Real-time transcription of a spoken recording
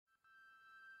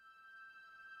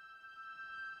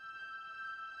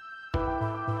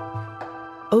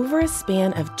Over a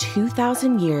span of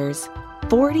 2,000 years,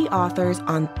 40 authors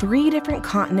on 3 different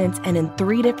continents and in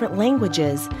 3 different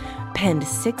languages penned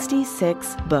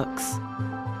 66 books,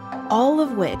 all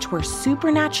of which were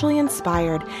supernaturally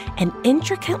inspired and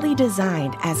intricately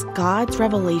designed as God's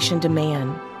revelation to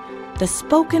man. The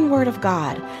spoken word of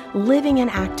God, living and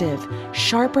active,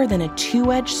 sharper than a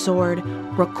 2-edged sword,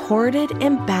 recorded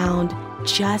and bound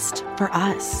just for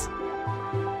us.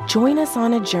 Join us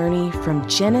on a journey from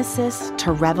Genesis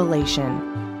to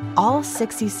Revelation, all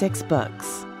 66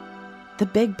 books. The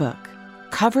Big Book,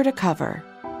 cover to cover.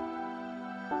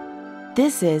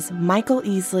 This is Michael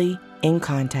Easley in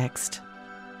Context.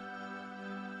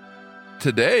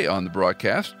 Today on the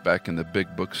broadcast, back in the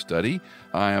Big Book study,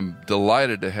 I am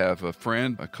delighted to have a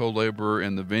friend, a co-laborer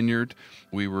in the vineyard.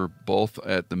 We were both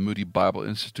at the Moody Bible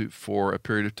Institute for a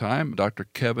period of time, Dr.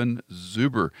 Kevin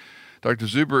Zuber. Dr.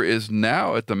 Zuber is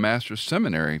now at the Master's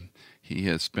Seminary. He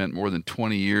has spent more than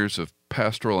 20 years of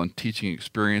pastoral and teaching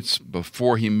experience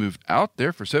before he moved out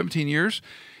there. For 17 years,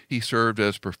 he served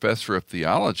as professor of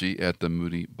theology at the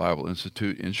Moody Bible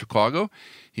Institute in Chicago.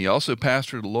 He also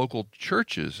pastored local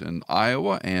churches in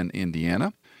Iowa and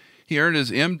Indiana. He earned his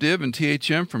MDiv and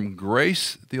THM from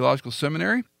Grace Theological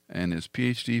Seminary and his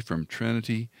PhD from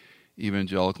Trinity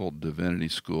Evangelical Divinity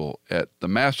School. At the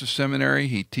Master's Seminary,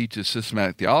 he teaches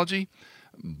systematic theology,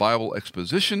 Bible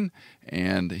exposition,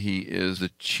 and he is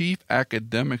the Chief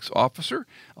Academics Officer,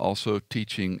 also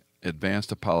teaching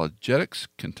advanced apologetics,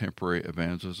 contemporary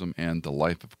evangelism, and the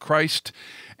life of Christ.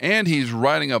 And he's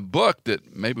writing a book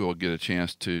that maybe we'll get a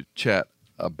chance to chat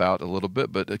about a little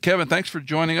bit. But Kevin, thanks for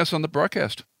joining us on the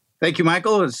broadcast. Thank you,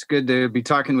 Michael. It's good to be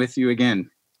talking with you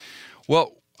again.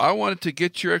 Well, I wanted to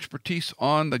get your expertise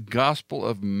on the Gospel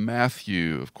of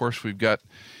Matthew. Of course, we've got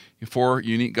 4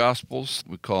 unique Gospels.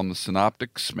 We call them the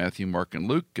Synoptics, Matthew, Mark, and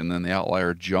Luke, and then the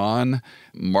outlier, John.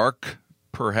 Mark,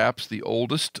 perhaps the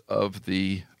oldest of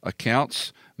the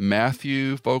accounts.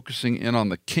 Matthew, focusing in on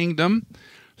the kingdom.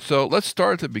 So let's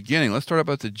start at the beginning. Let's start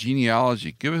about the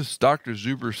genealogy. Give us Dr.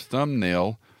 Zuber's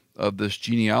thumbnail of this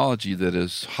genealogy that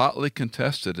is hotly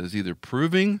contested as either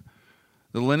proving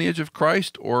the lineage of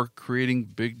Christ or creating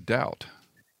big doubt.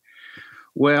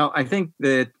 Well, I think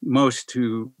that most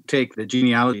who take the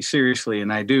genealogy seriously,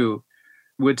 and I do,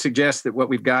 would suggest that what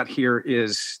we've got here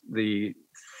is the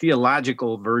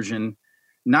theological version,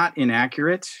 not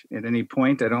inaccurate at any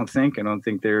point, I don't think. I don't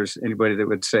think there's anybody that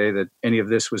would say that any of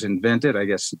this was invented. I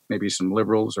guess maybe some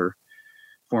liberals or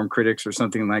form critics or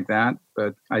something like that.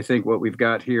 But I think what we've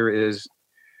got here is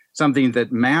something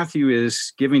that Matthew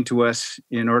is giving to us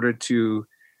in order to,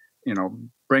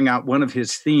 bring out one of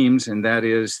his themes, and that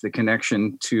is the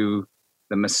connection to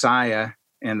the Messiah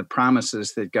and the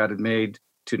promises that God had made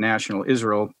to national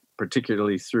Israel,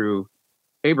 particularly through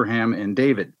Abraham and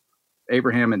David.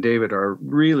 Abraham and David are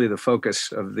really the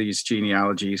focus of these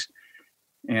genealogies.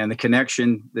 And the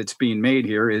connection that's being made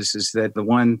here is that the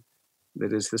one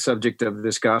that is the subject of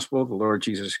this gospel, the Lord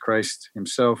Jesus Christ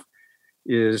himself,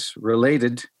 is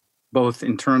related both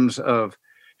in terms of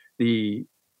the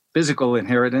physical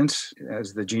inheritance,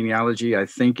 as the genealogy, I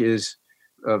think, is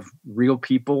of real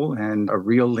people and a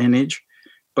real lineage,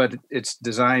 but it's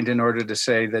designed in order to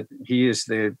say that he is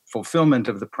the fulfillment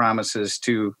of the promises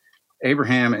to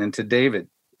Abraham and to David.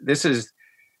 This is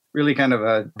really kind of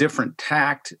a different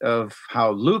tact of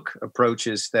how Luke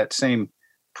approaches that same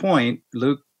point.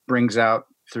 Luke brings out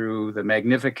through the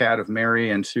Magnificat of Mary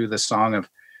and through the song of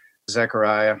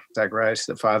Zacharias,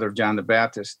 the father of John the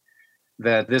Baptist,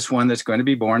 that this one that's going to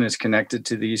be born is connected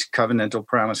to these covenantal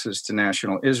promises to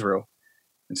national Israel.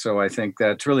 And so I think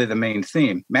that's really the main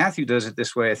theme. Matthew does it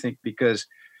this way, I think, because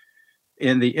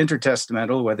in the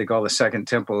intertestamental, what they call the Second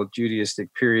Temple Judaistic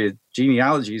period,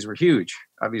 genealogies were huge.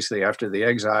 Obviously, after the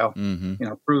exile,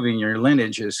 proving your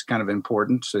lineage is kind of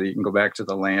important so that you can go back to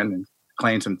the land and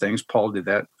claim some things. Paul did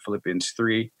that, Philippians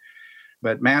 3.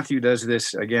 But Matthew does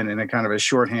this, again, in a kind of a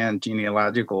shorthand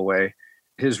genealogical way.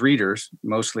 His readers,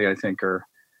 mostly I think, are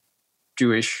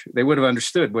Jewish. They would have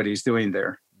understood what he's doing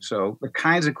there. So the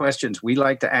kinds of questions we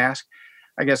like to ask,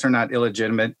 I guess, are not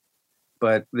illegitimate.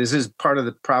 But this is part of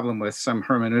the problem with some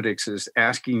hermeneutics, is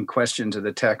asking questions of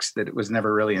the text that it was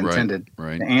never really intended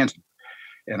to answer.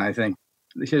 And I think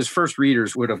his first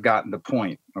readers would have gotten the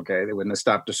point, okay? They wouldn't have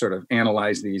stopped to sort of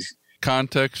analyze these.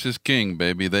 Context is king,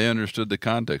 baby. They understood the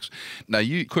context. Now,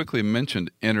 you quickly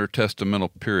mentioned intertestamental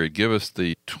period. Give us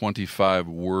the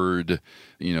 25-word,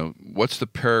 what's the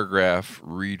paragraph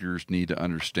readers need to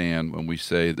understand when we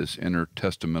say this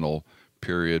intertestamental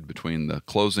period between the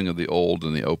closing of the old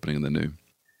and the opening of the new?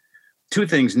 2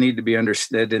 things need to be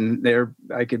understood, and there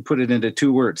I could put it into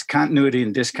 2 words: continuity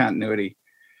and discontinuity.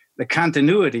 the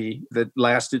continuity that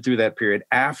lasted through that period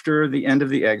after the end of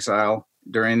the exile,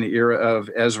 during the era of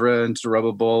Ezra and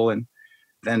Zerubbabel, and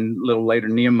then a little later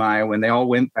Nehemiah, when they all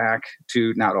went back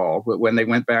to, not all, but when they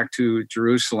went back to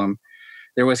Jerusalem,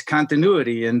 there was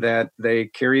continuity in that they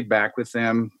carried back with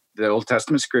them the Old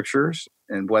Testament scriptures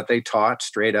and what they taught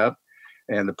straight up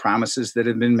and the promises that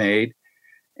had been made.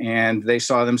 And they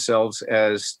saw themselves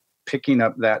as picking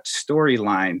up that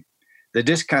storyline. The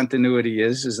discontinuity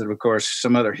is that, of course,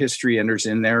 some other history enters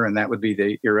in there, and that would be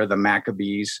the era of the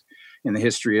Maccabees in the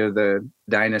history of the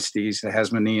dynasties, the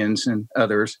Hasmoneans and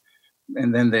others.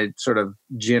 And then the sort of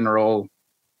general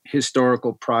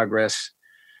historical progress,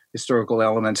 historical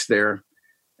elements there,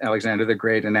 Alexander the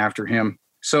Great and after him.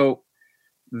 So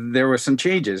there were some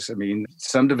changes. I mean,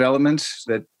 some developments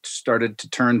that started to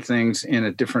turn things in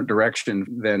a different direction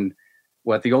than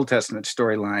what the Old Testament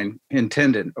storyline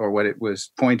intended or what it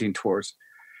was pointing towards.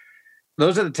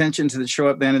 Those are the tensions that show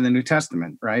up then in the New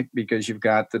Testament, right? Because you've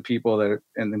got the people that are,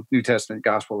 and the New Testament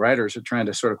gospel writers are trying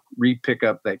to sort of re-pick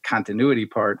up that continuity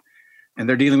part. And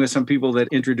they're dealing with some people that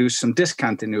introduce some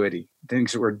discontinuity,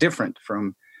 things that were different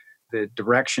from the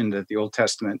direction that the Old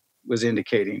Testament was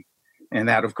indicating. And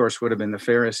that, of course, would have been the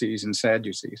Pharisees and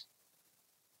Sadducees.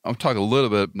 I'll talk a little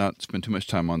bit, not spend too much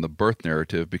time on the birth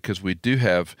narrative, because we do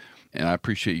have, and I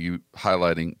appreciate you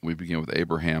highlighting, we begin with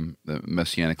Abraham, the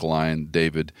Messianic line,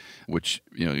 David, which,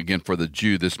 again, for the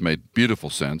Jew, this made beautiful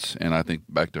sense. And I think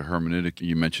back to hermeneutic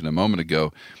you mentioned a moment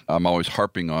ago, I'm always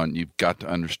harping on, you've got to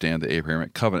understand the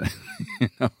Abrahamic covenant.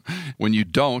 When you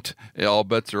don't, all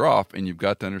bets are off, and you've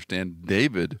got to understand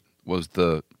David was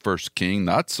the first king,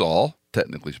 not Saul,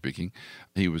 technically speaking.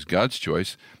 He was God's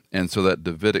choice. And so that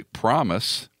Davidic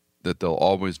promise that there'll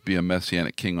always be a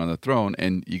Messianic king on the throne,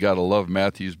 and you got to love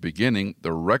Matthew's beginning,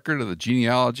 the record of the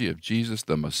genealogy of Jesus,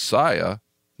 the Messiah,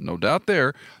 no doubt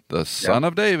there, the son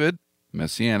of David,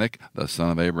 Messianic, the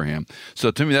son of Abraham. So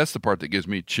to me, that's the part that gives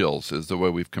me chills, is the way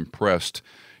we've compressed,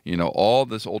 all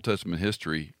this Old Testament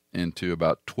history into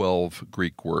about 12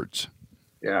 Greek words.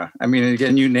 Yeah. I mean,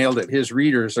 again, you nailed it. His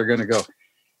readers are going to go,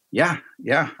 yeah,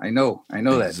 I know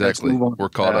that. Exactly. We're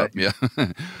caught up. Yeah.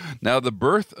 Now, the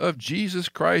birth of Jesus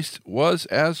Christ was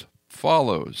as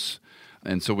follows.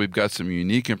 And so we've got some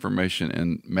unique information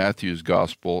in Matthew's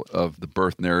gospel of the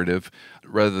birth narrative,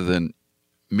 rather than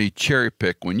me cherry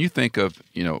pick. When you think of,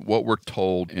 what we're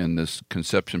told in this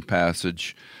conception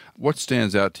passage, what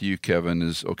stands out to you, Kevin,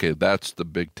 is, okay, that's the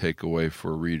big takeaway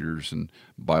for readers and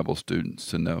Bible students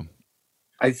to know?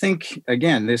 I think,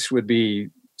 again, this would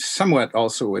be somewhat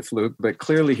also with Luke, but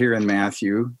clearly here in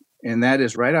Matthew, and that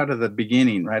is right out of the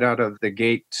beginning, right out of the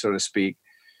gate, so to speak.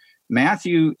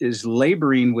 Matthew is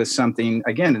laboring with something,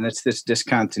 again, and it's this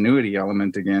discontinuity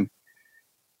element again.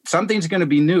 Something's going to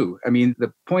be new. I mean,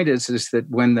 the point is that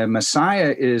when the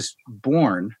Messiah is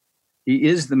born, he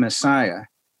is the Messiah,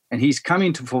 and he's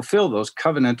coming to fulfill those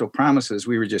covenantal promises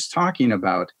we were just talking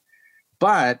about.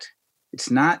 But it's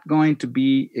not going to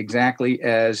be exactly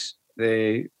as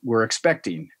they were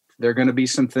expecting. There are going to be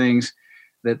some things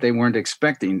that they weren't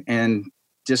expecting. And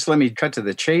just let me cut to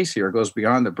the chase here. It goes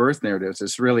beyond the birth narratives.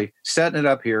 It's really setting it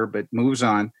up here, but moves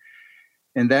on.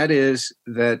 And that is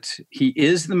that he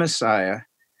is the Messiah,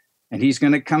 and he's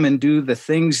going to come and do the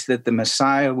things that the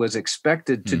Messiah was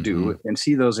expected to do, and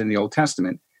see those in the Old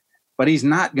Testament. But he's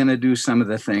not going to do some of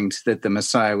the things that the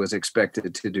Messiah was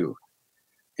expected to do.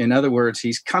 In other words,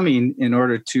 he's coming in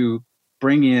order to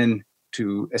bring in,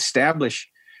 to establish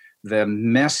the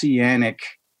messianic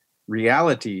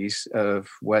realities of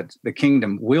what the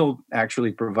kingdom will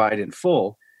actually provide in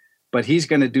full, but he's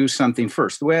going to do something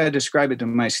first. The way I describe it to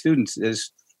my students is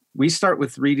we start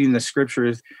with reading the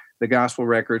scriptures, the gospel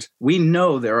records. We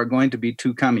know there are going to be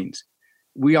two comings.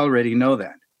 We already know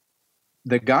that.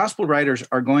 The gospel writers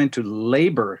are going to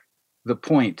labor the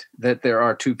point that there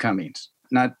are two comings,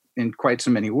 not in quite so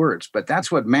many words, but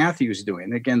that's what Matthew's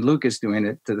doing. Again, Luke is doing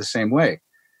it to the same way.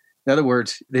 In other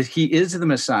words, that he is the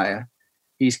Messiah.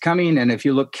 He's coming, and if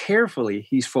you look carefully,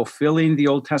 he's fulfilling the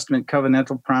Old Testament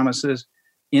covenantal promises.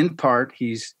 In part,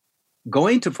 he's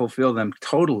going to fulfill them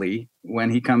totally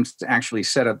when he comes to actually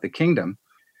set up the kingdom.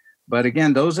 But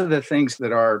again, those are the things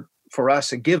that are, for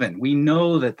us, a given. We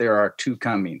know that there are two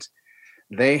comings.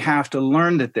 They have to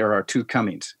learn that there are two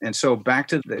comings. And so back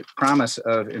to the promise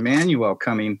of Emmanuel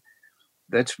coming,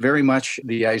 that's very much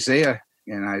the Isaiah,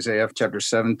 in Isaiah chapter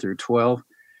 7 through 12.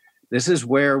 This is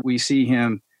where we see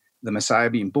him, the Messiah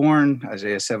being born,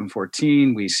 Isaiah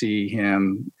 7:14. We see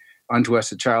him, unto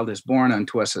us a child is born,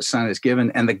 unto us a son is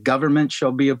given, and the government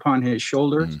shall be upon his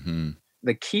shoulder.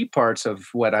 the key parts of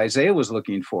what Isaiah was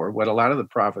looking for, what a lot of the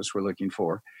prophets were looking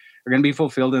for, are going to be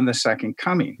fulfilled in the second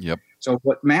coming. Yep. So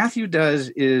what Matthew does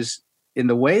is, in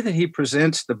the way that he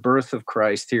presents the birth of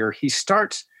Christ here, he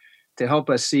starts to help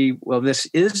us see, well, this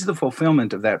is the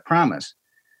fulfillment of that promise.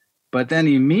 But then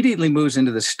he immediately moves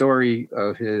into the story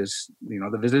of his,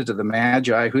 the visit of the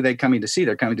Magi. Who they coming to see?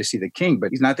 They're coming to see the king, but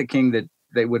he's not the king that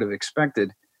they would have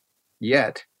expected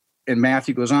yet. And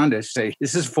Matthew goes on to say,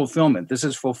 this is fulfillment. This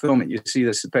is fulfillment. You see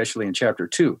this especially in chapter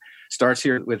 2. Starts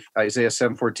here with Isaiah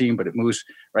 7:14, but it moves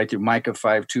right through Micah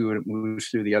 5:2, and it moves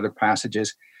through the other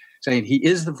passages, saying he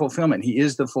is the fulfillment. He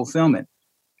is the fulfillment.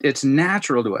 It's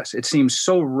natural to us. It seems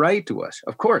so right to us.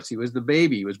 Of course, he was the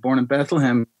baby. He was born in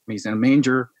Bethlehem. He's in a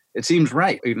manger. It seems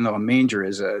right, even though a manger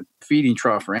is a feeding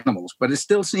trough for animals, but it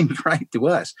still seems right to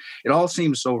us. It all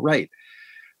seems so right.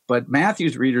 But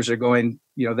Matthew's readers are going,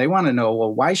 they want to know,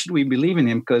 well, why should we believe in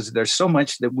him? Because there's so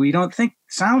much that we don't think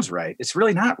sounds right. It's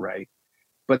really not right.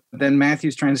 But then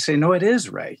Matthew's trying to say, no, it is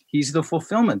right. He's the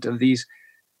fulfillment of these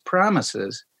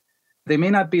promises. They may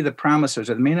not be the promises,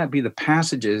 or they may not be the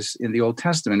passages in the Old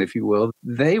Testament, if you will.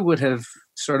 They would have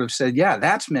sort of said, yeah,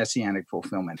 that's messianic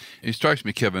fulfillment. It strikes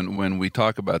me, Kevin, when we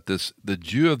talk about this, the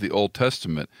Jew of the Old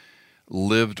Testament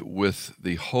lived with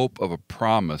the hope of a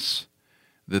promise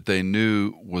that they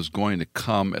knew was going to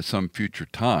come at some future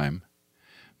time.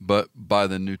 But by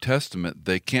the New Testament,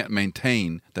 they can't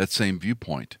maintain that same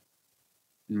viewpoint.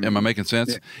 Mm-hmm. Am I making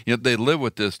sense? Yeah. They live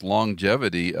with this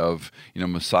longevity of,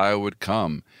 Messiah would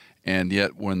come. And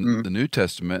yet when the New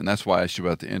Testament, and that's why I asked you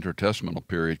about the intertestamental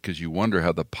period, because you wonder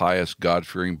how the pious,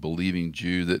 God-fearing, believing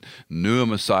Jew that knew a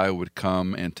Messiah would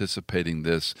come, anticipating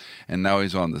this, and now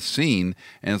he's on the scene,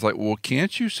 and it's like, well,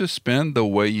 can't you suspend the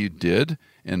way you did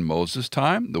in Moses'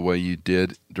 time, the way you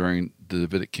did during the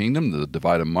Davidic kingdom, the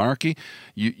divided monarchy?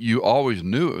 You always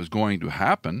knew it was going to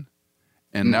happen,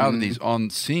 and now that he's on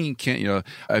the scene,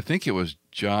 I think it was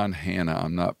John Hanna,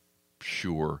 I'm not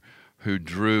sure, who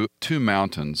drew two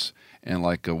mountains, and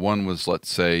one was, let's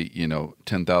say,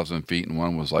 10,000 feet, and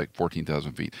one was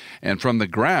 14,000 feet. And from the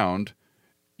ground,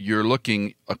 you're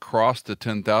looking across the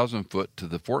 10,000 foot to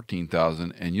the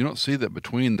 14,000, and you don't see that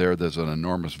between there's an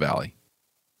enormous valley.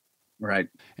 Right.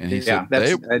 And he said,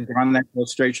 I've drawn that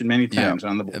illustration many times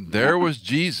on the book. There was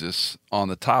Jesus on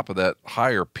the top of that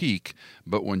higher peak,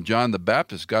 but when John the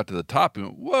Baptist got to the top, he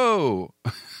went, whoa,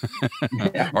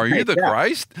 are you the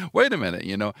Christ? Wait a minute,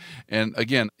 And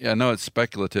again, I know it's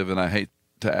speculative, and I hate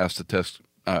to ask the test.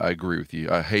 I agree with you.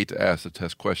 I hate to ask the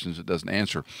test questions it doesn't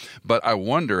answer. But I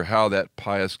wonder how that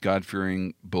pious,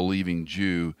 God-fearing, believing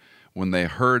Jew, when they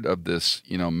heard of this,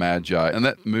 Magi, and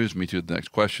that moves me to the next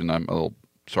question. I'm a little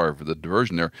sorry for the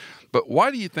diversion there, but why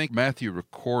do you think Matthew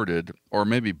recorded, or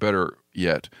maybe better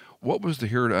yet, what was the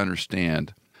hearer to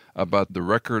understand about the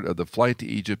record of the flight to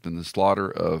Egypt and the slaughter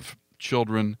of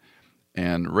children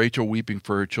and Rachel weeping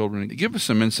for her children? Give us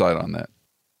some insight on that.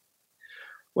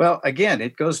 Well, again,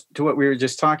 it goes to what we were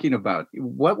just talking about.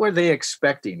 What were they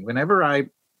expecting? Whenever I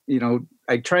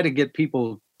try to get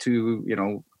people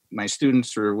to, my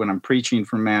students, or when I'm preaching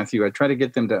from Matthew, I try to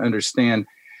get them to understand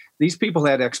these people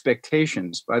had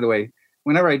expectations. By the way,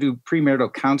 whenever I do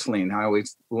premarital counseling, I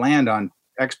always land on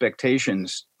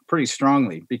expectations pretty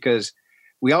strongly, because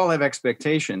we all have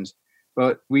expectations,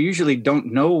 but we usually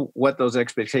don't know what those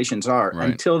expectations are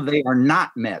until they are not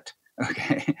met.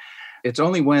 Okay. It's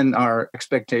only when our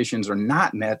expectations are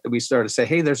not met that we start to say,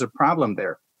 hey, there's a problem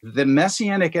there. The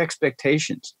messianic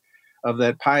expectations of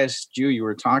that pious Jew you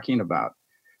were talking about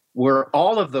were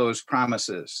all of those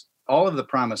promises, all of the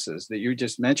promises that you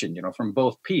just mentioned, from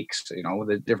both peaks,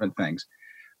 the different things.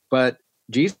 But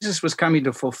Jesus was coming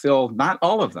to fulfill not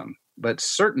all of them, but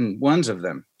certain ones of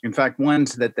them. In fact,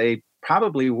 ones that they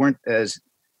probably weren't as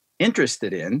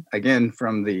interested in, again,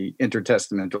 from the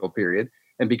intertestamental period.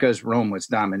 And because Rome was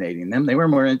dominating them, they were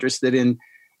more interested in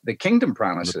the kingdom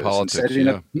promises. The politics,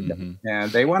 yeah.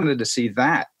 And they wanted to see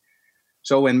that.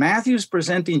 So when Matthew's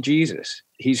presenting Jesus,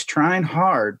 he's trying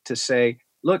hard to say,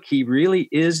 look, he really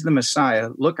is the Messiah.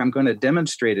 Look, I'm going to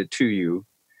demonstrate it to you.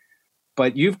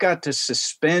 But you've got to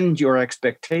suspend your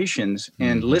expectations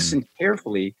and listen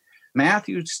carefully.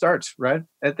 Matthew starts right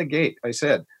at the gate, I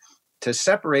said, to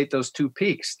separate those two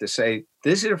peaks, to say,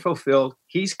 this is fulfilled.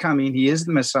 He's coming. He is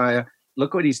the Messiah.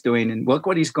 Look what he's doing, and look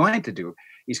what he's going to do.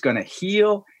 He's going to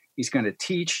heal. He's going to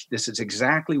teach. This is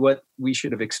exactly what we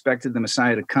should have expected the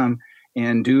Messiah to come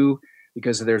and do,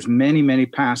 because there's many, many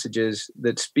passages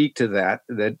that speak to that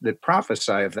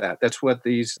prophesy of that. That's what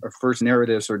these first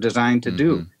narratives are designed to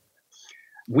do.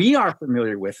 we are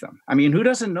familiar with them. I mean, who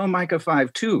doesn't know Micah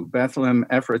 5:2? Bethlehem,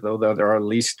 Ephrath, though there are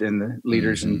least in the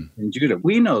leaders in Judah.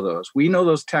 We know those. We know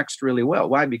those texts really well.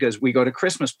 Why? Because we go to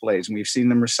Christmas plays and we've seen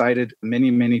them recited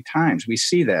many, many times. We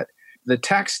see that. The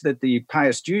text that the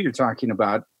pious Jew you're talking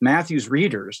about, Matthew's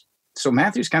readers, so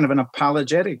Matthew's kind of an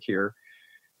apologetic here,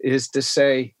 is to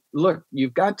say, look,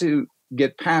 you've got to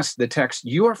get past the text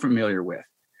you're familiar with.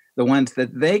 The ones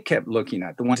that they kept looking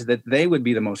at, the ones that they would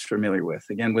be the most familiar with,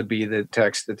 again, would be the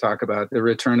texts that talk about the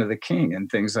return of the king and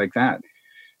things like that.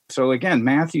 So again,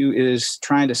 Matthew is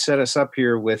trying to set us up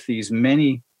here with these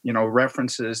many,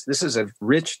 references. This is a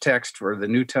rich text for the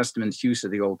New Testament's use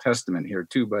of the Old Testament here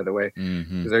too, by the way.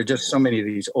 There are just so many of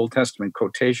these Old Testament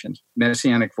quotations,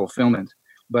 messianic fulfillment.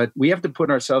 But we have to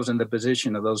put ourselves in the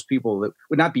position of those people that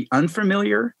would not be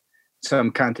unfamiliar,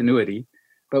 some continuity,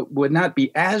 but would not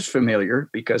be as familiar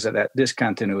because of that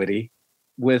discontinuity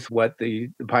with what the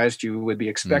pious Jew would be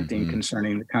expecting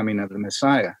concerning the coming of the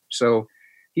Messiah. So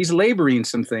he's laboring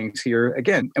some things here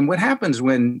again. And what happens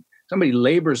when somebody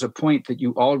labors a point that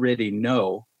you already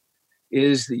know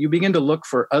is that you begin to look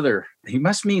for he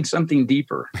must mean something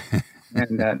deeper.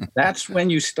 And that's when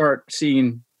you start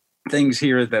seeing things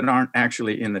here that aren't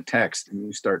actually in the text. And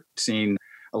you start seeing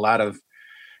a lot of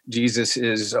Jesus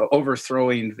is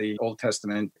overthrowing the Old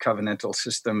Testament covenantal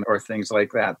system or things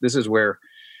like that. This is where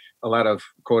a lot of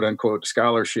quote unquote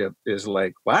scholarship is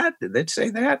like, what? Did they say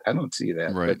that? I don't see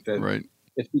that. Right, but, right.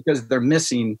 It's because they're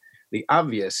missing the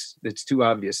obvious that's too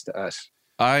obvious to us.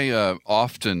 I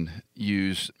often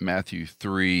use Matthew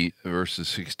 3, verses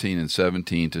 16 and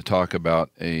 17 to talk about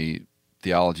a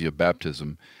theology of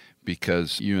baptism,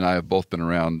 because you and I have both been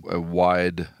around a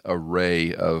wide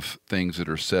array of things that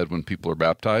are said when people are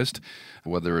baptized,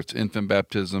 whether it's infant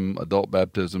baptism, adult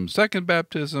baptism, second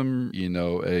baptism,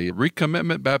 a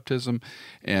recommitment baptism.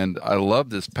 And I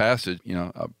love this passage,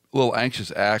 a little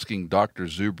anxious asking Dr.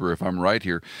 Zuber if I'm right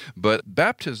here, but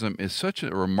baptism is such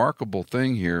a remarkable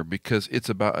thing here because it's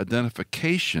about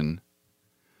identification,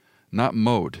 not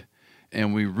mode.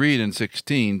 And we read in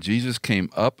 16, Jesus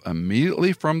came up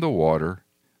immediately from the water.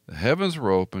 The heavens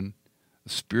were open, the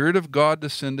Spirit of God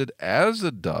descended as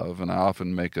a dove, and I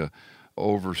often make a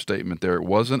overstatement there. It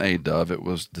wasn't a dove, it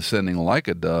was descending like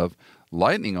a dove,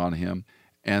 lightning on him,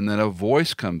 and then a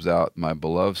voice comes out, my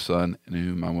beloved Son, in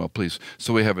whom I'm well pleased.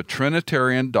 So we have a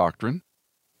Trinitarian doctrine.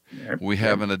 We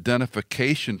have an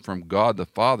identification from God the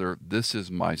Father, this is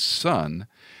my Son,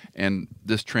 and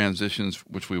this transitions,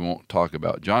 which we won't talk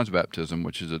about, John's baptism,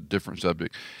 which is a different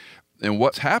subject. And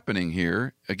what's happening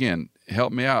here, again,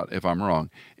 help me out if I'm wrong,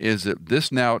 is that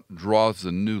this now draws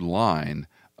the new line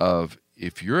of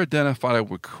if you're identified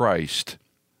with Christ,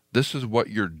 this is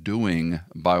what you're doing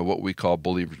by what we call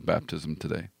believer's baptism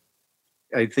today.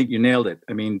 I think you nailed it.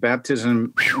 I mean,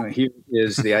 baptism here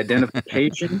is the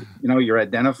identification. You're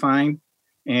identifying.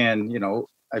 And,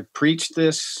 I've preached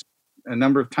this a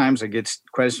number of times. I get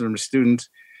questions from students.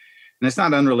 And it's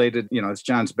not unrelated. It's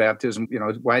John's baptism.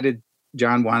 Why did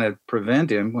John want to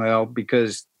prevent him? Well,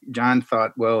 because John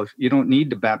thought, you don't need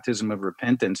the baptism of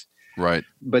repentance. Right.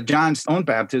 But John's own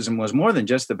baptism was more than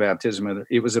just the baptism.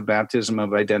 It was a baptism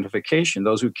of identification.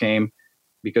 Those who came,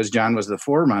 because John was the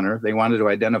forerunner, they wanted to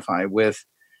identify with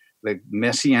the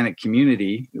messianic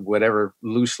community, whatever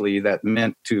loosely that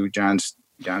meant to John's.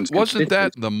 Wasn't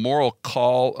that the moral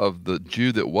call of the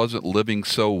Jew that wasn't living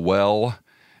so well?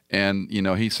 And,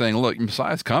 he's saying, look,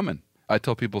 Messiah's coming. I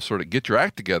tell people sort of get your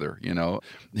act together,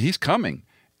 he's coming.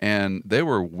 And they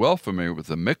were well familiar with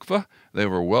the mikvah. They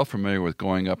were well familiar with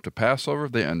going up to Passover.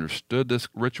 They understood this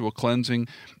ritual cleansing.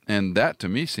 And that to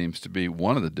me seems to be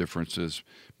one of the differences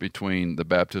between the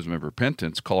baptism of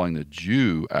repentance, calling the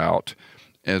Jew out,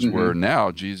 as where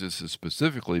now Jesus is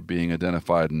specifically being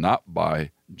identified not by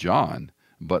John,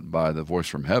 but by the voice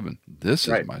from heaven. This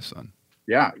is my Son.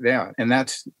 Yeah. And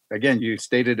that's, again, you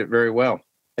stated it very well.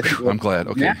 I'm glad.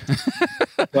 Okay.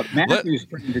 What Matthew's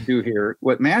trying to do here,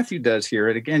 what Matthew does here,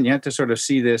 and again, you have to sort of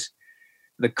see this,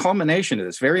 the culmination of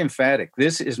this, very emphatic.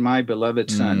 This is my beloved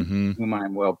Son, whom I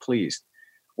am well pleased.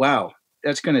 Wow.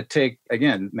 That's going to take,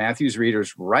 again, Matthew's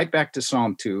readers right back to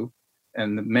Psalm 2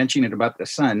 and mentioning about the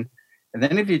Son. And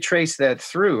then if you trace that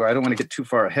through, I don't want to get too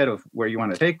far ahead of where you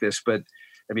want to take this, but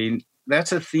I mean,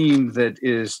 that's a theme that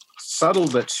is subtle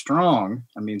but strong.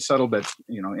 I mean, subtle but,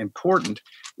 important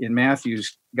in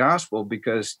Matthew's gospel,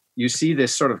 because you see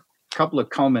this sort of couple of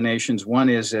culminations. One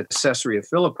is at Caesarea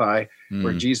Philippi,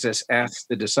 where Jesus asks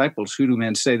the disciples, who do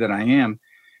men say that I am?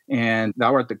 And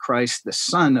thou art the Christ, the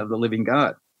Son of the living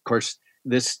God. Of course,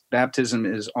 this baptism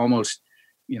is almost,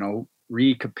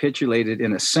 recapitulated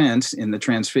in a sense in the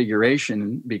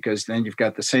Transfiguration, because then you've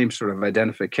got the same sort of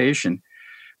identification.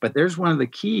 But there's one of the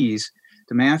keys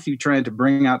to Matthew trying to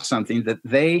bring out something that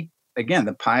they, again,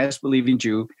 the pious believing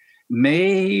Jew,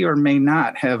 may or may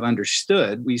not have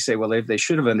understood. We say, well, they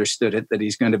should have understood it, that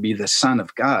he's going to be the Son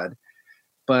of God.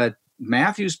 But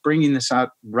Matthew's bringing this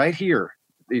out right here,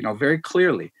 very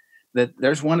clearly, that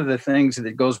there's one of the things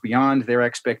that goes beyond their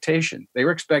expectation. They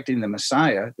were expecting the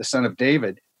Messiah, the Son of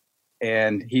David,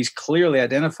 and he's clearly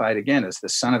identified again as the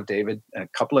Son of David a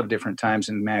couple of different times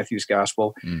in Matthew's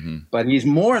gospel. Mm-hmm. But he's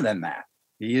more than that.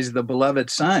 He is the beloved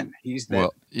Son. He's the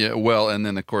and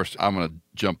then of course I'm going to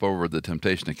jump over the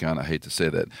temptation account. I hate to say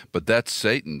that, but that's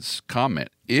Satan's comment.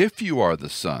 If you are the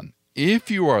Son,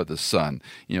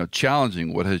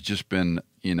 challenging what has just been,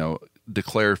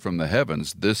 declared from the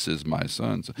heavens, this is my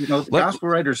Son. So, the gospel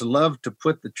writers love to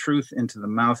put the truth into the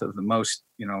mouth of the most,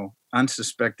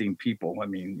 unsuspecting people. I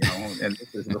mean, and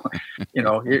this is,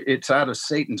 it's out of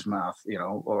Satan's mouth,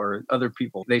 or other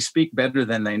people. They speak better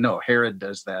than they know. Herod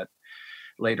does that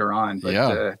later on,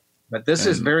 but this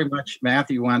is very much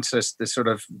Matthew wants us to sort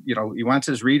of, he wants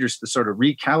his readers to sort of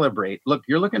recalibrate. Look,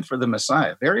 you're looking for the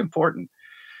Messiah. Very important.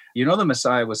 The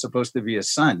Messiah was supposed to be a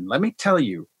son. Let me tell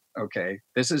you, okay,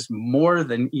 this is more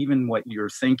than even what you're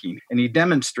thinking. And he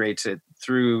demonstrates it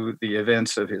through the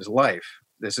events of his life.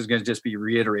 This is going to just be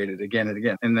reiterated again and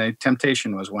again. And the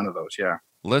temptation was one of those, yeah.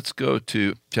 Let's go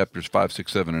to chapters 5,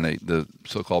 6, 7, and 8, the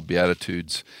so-called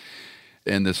Beatitudes,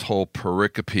 and this whole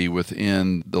pericope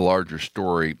within the larger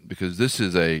story, because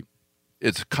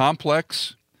it's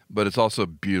complex, but it's also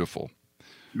beautiful.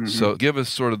 Mm-hmm. So give us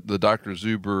sort of the Dr.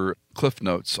 Zuber cliff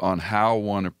notes on how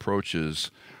one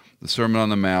approaches the Sermon on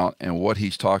the Mount and what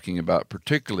he's talking about,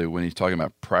 particularly when he's talking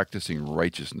about practicing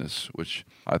righteousness, which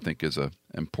I think is an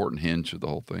important hinge of the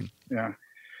whole thing. Yeah.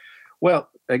 Well,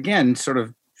 again, sort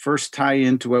of first tie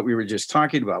into what we were just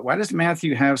talking about. Why does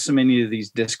Matthew have so many of these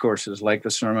discourses like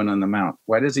the Sermon on the Mount?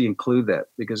 Why does he include that?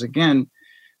 Because again,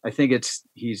 I think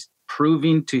he's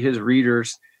proving to his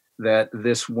readers that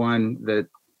this one that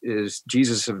is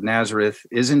Jesus of Nazareth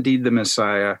is indeed the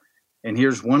Messiah. And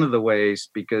here's one of the ways,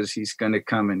 because he's going to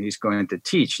come and he's going to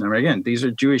teach. Now, again, these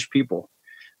are Jewish people.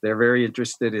 They're very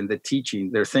interested in the teaching.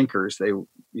 They're thinkers. They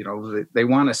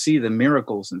want to see the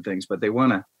miracles and things, but they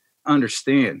want to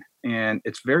understand. And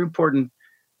it's very important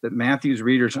that Matthew's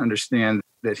readers understand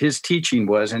that his teaching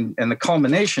was, and the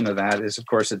culmination of that is, of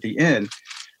course, at the end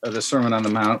of the Sermon on the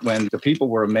Mount, when the people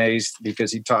were amazed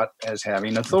because he taught as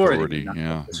having authority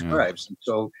the scribes. And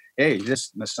so, hey,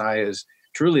 this Messiah is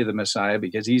truly the Messiah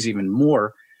because he's even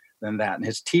more than that. And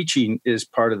his teaching is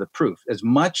part of the proof. As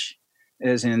much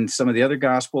as in some of the other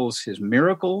Gospels, his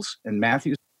miracles, and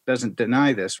Matthew doesn't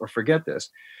deny this or forget this,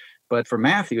 but for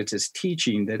Matthew, it's his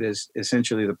teaching that is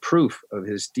essentially the proof of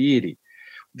his deity.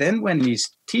 Then when he's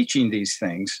teaching these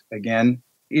things, again,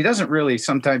 he doesn't really,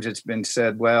 sometimes it's been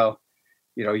said, well,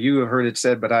 you have heard it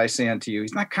said, but I say unto you.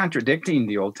 He's not contradicting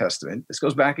the Old Testament. This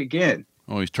goes back again.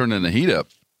 Oh, he's turning the heat up.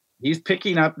 He's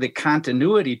picking up the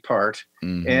continuity part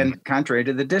and contrary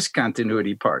to the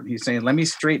discontinuity part. He's saying, let me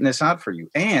straighten this out for you.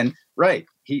 And,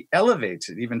 he elevates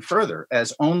it even further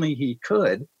as only he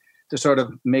could to sort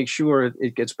of make sure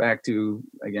it gets back to,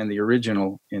 again, the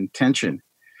original intention.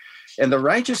 And the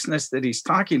righteousness that he's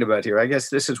talking about here, I guess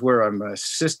this is where I'm a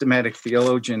systematic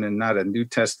theologian and not a New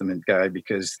Testament guy,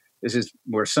 because this is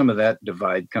where some of that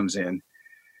divide comes in.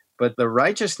 But the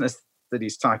righteousness that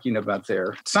he's talking about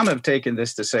there, some have taken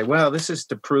this to say, well, this is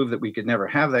to prove that we could never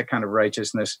have that kind of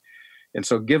righteousness, and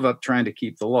so give up trying to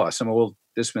keep the law. Some old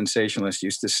dispensationalists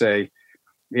used to say,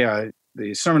 yeah,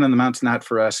 the Sermon on the Mount's not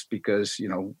for us because,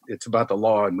 it's about the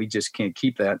law and we just can't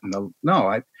keep that.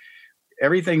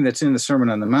 Everything that's in the Sermon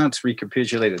on the Mount's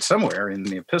recapitulated somewhere in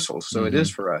the epistles, so it is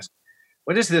for us.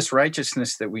 What is this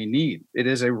righteousness that we need? It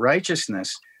is a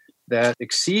righteousness that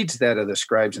exceeds that of the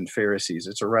scribes and Pharisees.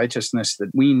 It's a righteousness that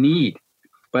we need.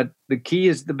 But the key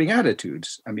is the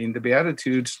Beatitudes. I mean, the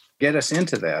Beatitudes get us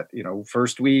into that.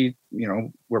 First we're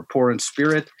poor in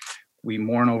spirit. We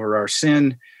mourn over our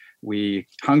sin. We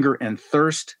hunger and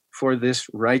thirst for this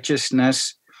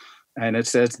righteousness. And it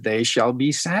says, they shall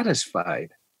be satisfied.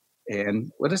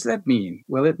 And what does that mean?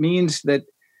 Well, it means that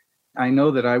I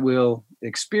know that I will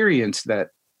experience that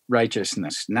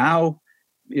righteousness now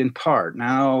in part.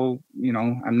 Now,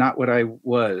 I'm not what I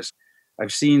was.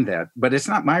 I've seen that, but it's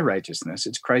not my righteousness.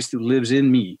 It's Christ who lives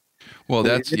in me. Well,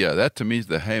 that to me is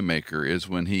the haymaker, is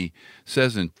when he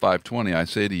says in 5:20, I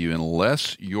say to you,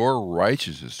 unless your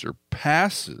righteousness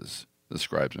surpasses the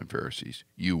scribes and Pharisees,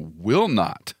 you will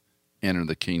not enter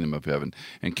the kingdom of heaven.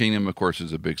 And kingdom, of course,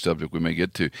 is a big subject we may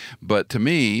get to. But to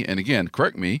me, and again,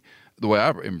 correct me, the way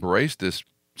I embrace this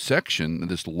section,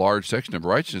 this large section of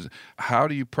righteousness, how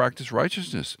do you practice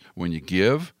righteousness? When you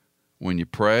give, When you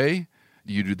pray,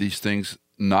 you do these things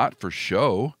not for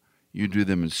show. You do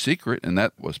them in secret, and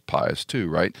that was pious too,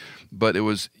 right? But it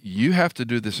was, you have to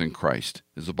do this in Christ,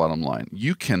 is the bottom line.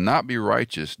 You cannot be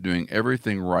righteous doing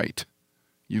everything right.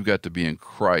 You've got to be in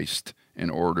Christ in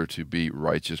order to be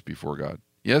righteous before God.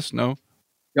 Yes, no?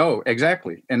 Oh,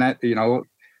 exactly. And that,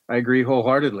 I agree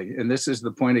wholeheartedly. And this is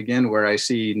the point again where I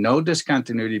see no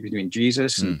discontinuity between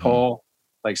Jesus and Paul,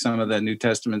 like some of the New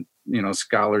Testament,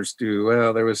 scholars do.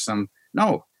 Well, there was some,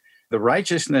 no, the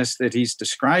righteousness that he's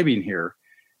describing here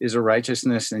is a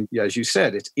righteousness, and as you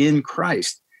said, it's in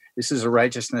Christ. This is a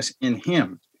righteousness in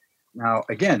him. Now,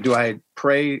 again, do I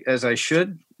pray as I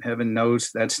should? Heaven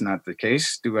knows that's not the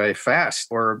case. Do I fast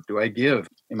or do I give?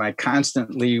 Am I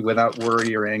constantly without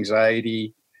worry or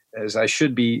anxiety as I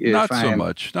should be? Not so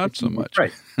much.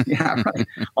 Right. Yeah, right.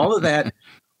 All of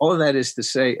that is to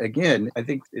say, again, I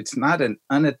think it's not an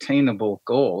unattainable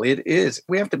goal. It is.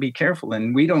 We have to be careful,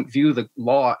 and we don't view the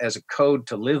law as a code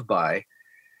to live by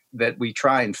that we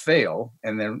try and fail,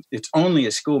 and then it's only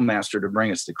a schoolmaster to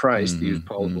bring us to Christ, to use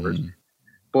Paul's words.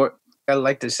 But I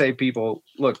like to say, people,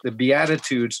 look, the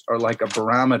Beatitudes are like a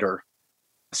barometer,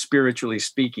 spiritually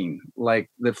speaking. Like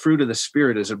the fruit of the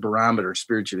Spirit is a barometer,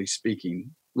 spiritually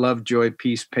speaking. Love, joy,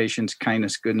 peace, patience,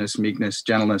 kindness, goodness, meekness,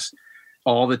 gentleness,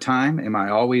 all the time. Am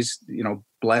I always,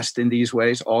 blessed in these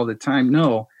ways all the time?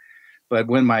 No. But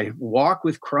when my walk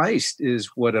with Christ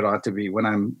is what it ought to be, when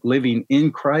I'm living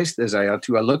in Christ as I ought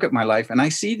to, I look at my life and I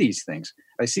see these things.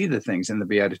 I see the things in the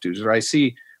Beatitudes, or I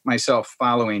see myself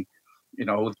following,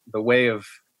 the way of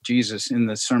Jesus in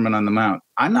the Sermon on the Mount.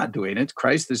 I'm not doing it.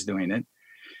 Christ is doing it.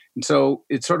 And so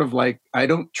it's sort of like I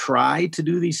don't try to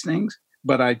do these things,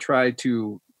 but I try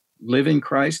to live in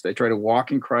Christ. I try to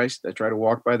walk in Christ. I try to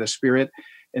walk by the Spirit.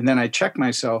 And then I check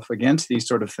myself against these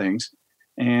sort of things.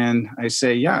 And I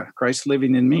say, yeah, Christ's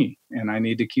living in me, and I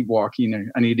need to keep walking,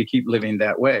 and I need to keep living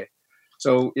that way.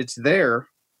 So it's there,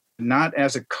 not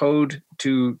as a code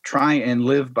to try and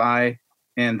live by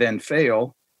and then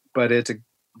fail, but it's a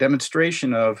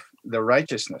demonstration of the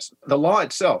righteousness. The law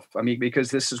itself, because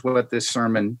this is what this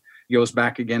sermon goes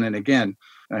back again and again.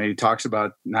 He talks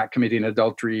about not committing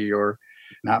adultery or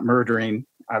not murdering,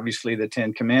 obviously the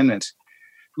 10 Commandments.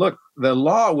 Look, the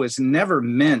law was never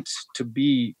meant to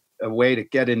be a way to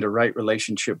get into right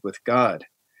relationship with God.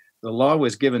 The law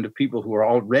was given to people who are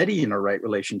already in a right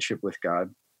relationship with God.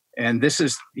 And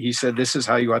he said, this is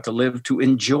how you ought to live to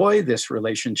enjoy this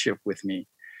relationship with me.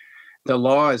 The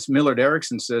law, as Millard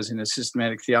Erickson says in his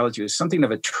systematic theology, is something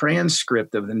of a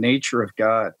transcript of the nature of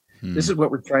God. This is what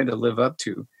we're trying to live up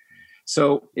to.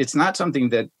 So it's not something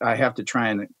that I have to try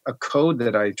and a code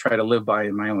that I try to live by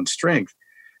in my own strength,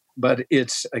 but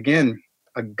it's, again,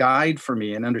 a guide for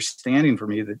me, an understanding for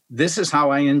me that this is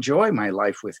how I enjoy my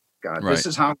life with God. Right. This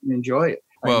is how I enjoy it.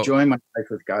 I enjoy my life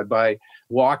with God by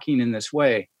walking in this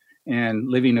way and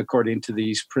living according to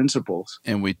these principles.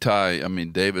 And we tie,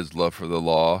 David's love for the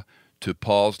law to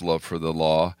Paul's love for the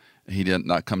law. He did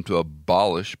not come to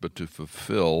abolish, but to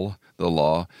fulfill the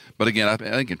law. But again, I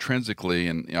think intrinsically,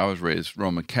 and I was raised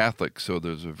Roman Catholic, so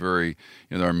there's a very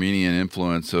Armenian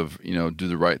influence of, do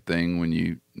the right thing when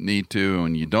you need to, and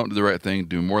when you don't do the right thing,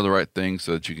 do more of the right thing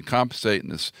so that you can compensate in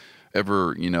this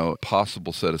ever,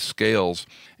 possible set of scales.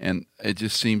 And it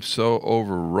just seems so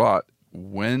overwrought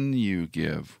when you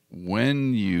give,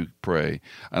 when you pray.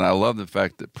 And I love the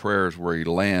fact that prayer is where he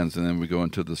lands, and then we go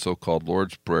into the so-called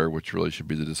Lord's Prayer, which really should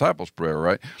be the disciples' prayer,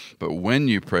 right? But when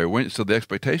you pray, so the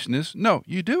expectation is, no,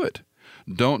 you do it.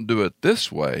 Don't do it this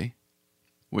way,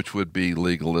 which would be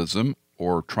legalism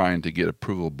or trying to get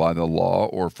approval by the law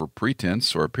or for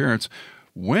pretense or appearance.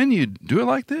 When you do it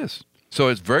like this. So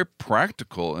it's very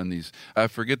practical in these. I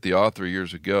forget the author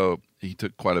years ago, he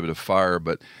took quite a bit of fire,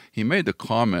 but he made the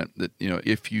comment that,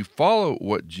 if you follow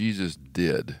what Jesus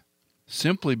did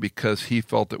simply because he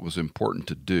felt it was important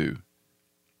to do,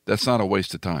 that's not a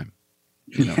waste of time.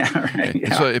 Yeah, right.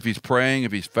 Yeah. So if he's praying,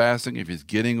 if he's fasting, if he's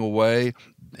getting away,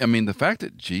 the fact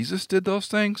that Jesus did those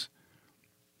things,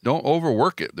 don't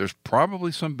overwork it. There's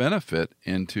probably some benefit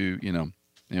into,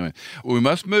 Anyway, we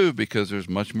must move because there's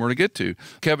much more to get to.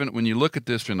 Kevin, when you look at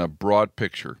this in a broad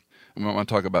picture, we want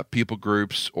to talk about people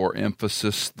groups or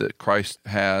emphasis that Christ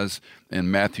has and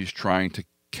Matthew's trying to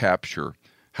capture.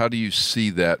 How do you see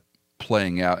that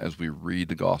playing out as we read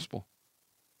the gospel?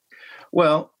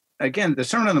 Well, again, the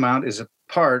Sermon on the Mount is a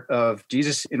part of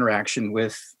Jesus' interaction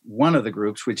with one of the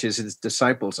groups, which is his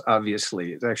disciples,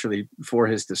 obviously. It's actually for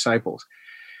his disciples.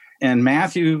 And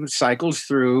Matthew cycles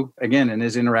through, again, in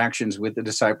his interactions with the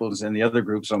disciples and the other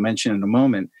groups I'll mention in a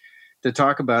moment, to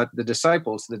talk about the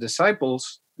disciples. The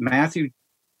disciples, Matthew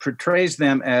portrays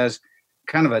them as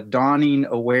kind of a dawning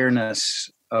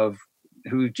awareness of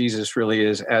who Jesus really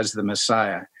is as the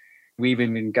Messiah. We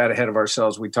even got ahead of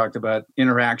ourselves. We talked about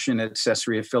interaction at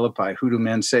Caesarea Philippi. Who do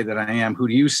men say that I am? Who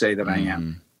do you say that I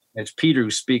am? It's Peter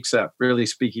who speaks up, really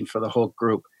speaking for the whole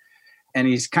group. And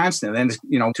he's constant.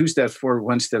 And, 2 steps forward,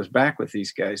 1 step back with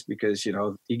these guys because,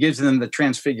 he gives them the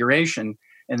transfiguration.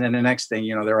 And then the next thing,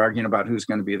 they're arguing about who's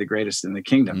going to be the greatest in the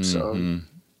kingdom. So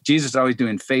Jesus is always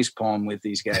doing face palm with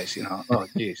these guys, oh,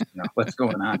 geez, what's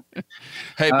going on?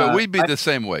 Hey, but we'd be the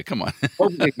same way. Come on.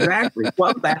 Exactly.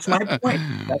 Well, that's my point.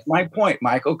 That's my point,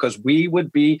 Michael, because we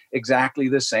would be exactly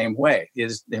the same way.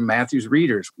 Matthew's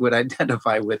readers would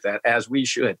identify with that, as we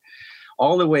should,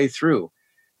 all the way through.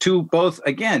 To both,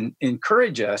 again, not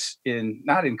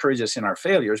encourage us in our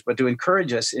failures, but to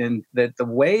encourage us in that the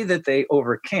way that they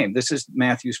overcame, this is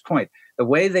Matthew's point, the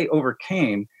way they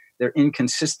overcame their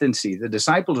inconsistency, the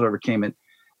disciples overcame it.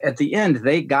 At the end,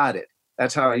 they got it.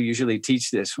 That's how I usually teach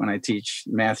this when I teach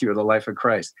Matthew or the life of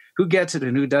Christ. Who gets it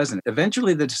and who doesn't?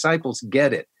 Eventually, the disciples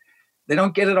get it. They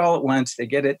don't get it all at once. They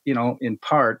get it, in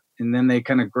part, and then they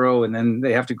kind of grow, and then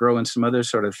they have to grow in some other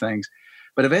sort of things.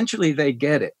 But eventually, they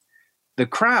get it. The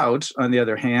crowds, on the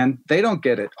other hand, they don't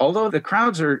get it. Although the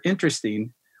crowds are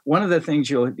interesting, one of the things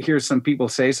you'll hear some people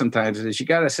say sometimes is you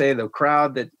got to say the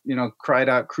crowd that, cried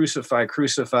out, crucify,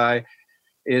 crucify,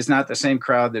 is not the same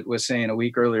crowd that was saying a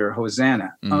week earlier,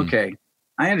 Hosanna. Okay,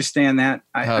 I understand that.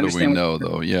 How do we know,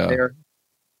 though? Yeah. There.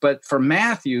 But for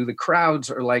Matthew, the crowds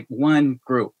are like one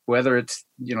group, whether it's,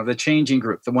 the changing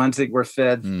group, the ones that were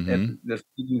fed at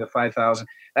the 5,000.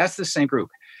 That's the same group.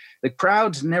 The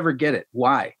crowds never get it.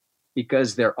 Why?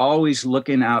 Because they're always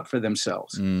looking out for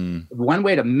themselves. One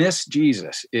way to miss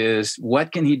Jesus is,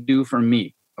 what can he do for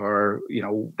me? Or,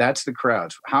 that's the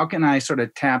crowds. How can I sort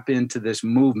of tap into this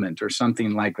movement or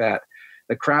something like that?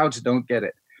 The crowds don't get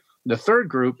it. The third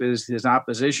group is his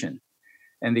opposition.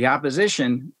 And the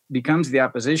opposition becomes the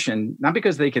opposition, not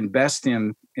because they can best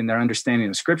him in their understanding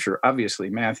of Scripture. Obviously,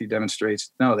 Matthew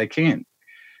demonstrates, no, they can't.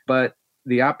 But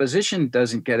the opposition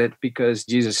doesn't get it because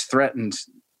Jesus threatens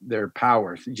their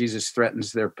power. Jesus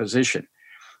threatens their position.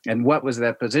 And what was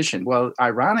that position? Well,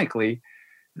 ironically,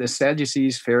 the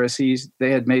Sadducees, Pharisees, they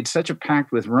had made such a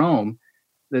pact with Rome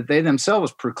that they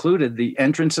themselves precluded the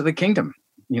entrance of the kingdom.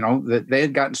 That they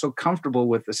had gotten so comfortable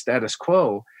with the status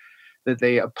quo that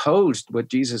they opposed what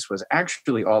Jesus was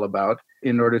actually all about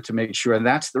in order to make sure. And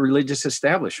that's the religious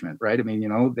establishment, right? I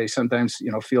mean, they sometimes,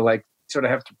 feel like sort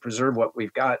of have to preserve what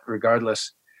we've got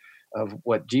regardless of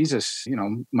what Jesus,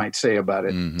 might say about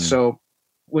it. So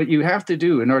what you have to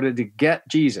do in order to get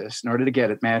Jesus, in order to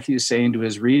get it, Matthew is saying to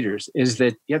his readers, is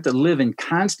that you have to live in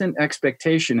constant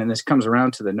expectation, and this comes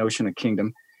around to the notion of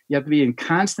kingdom. You have to be in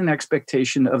constant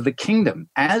expectation of the kingdom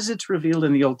as it's revealed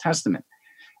in the Old Testament.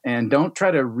 And don't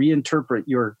try to reinterpret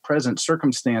your present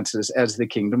circumstances as the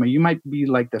kingdom, or you might be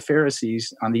like the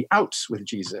Pharisees on the outs with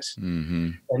Jesus.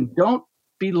 And don't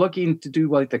be looking to do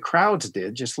like the crowds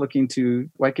did, just looking to,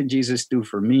 what can Jesus do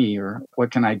for me, or what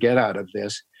can I get out of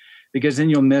this? Because then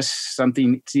you'll miss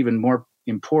something that's even more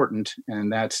important,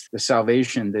 and that's the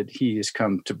salvation that he has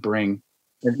come to bring.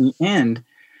 At the end,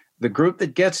 the group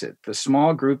that gets it, the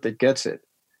small group that gets it,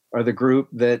 are the group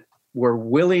that were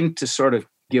willing to sort of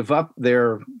give up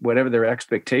whatever their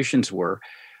expectations were,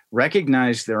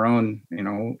 recognize their own,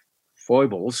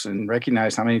 foibles, and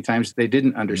recognize how many times they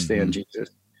didn't understand Jesus.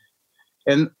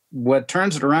 And what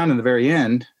turns it around in the very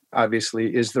end,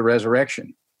 obviously, is the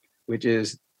resurrection, which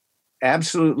is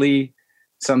absolutely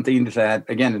something that,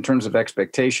 again, in terms of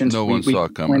expectations, no one saw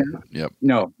coming.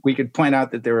 No, we could point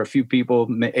out that there were a few people.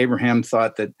 Abraham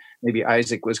thought that maybe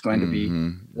Isaac was going to be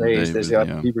raised, as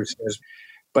the Hebrew says.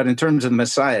 But in terms of the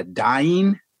Messiah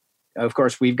dying, of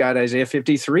course, we've got Isaiah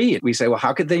 53. We say, well,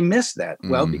 how could they miss that?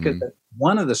 Well, because that's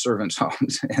one of the servant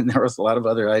songs, and there was a lot of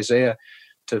other Isaiah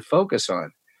to focus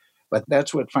on. But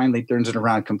that's what finally turns it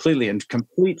around completely and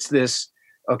completes this,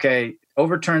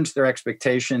 overturns their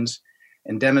expectations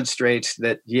and demonstrates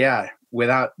that,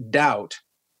 without doubt,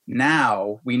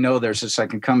 now we know there's a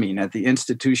second coming. At the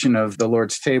institution of the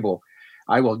Lord's table,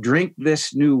 I will drink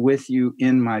this new with you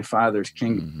in my Father's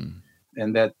kingdom.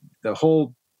 And that the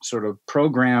whole sort of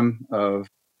program of,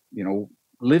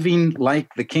 living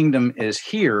like the kingdom is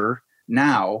here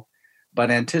now,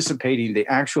 but anticipating the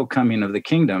actual coming of the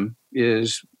kingdom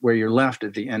is where you're left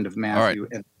at the end of Matthew.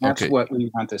 Right. And that's what we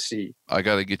want to see. I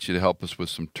got to get you to help us with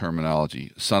some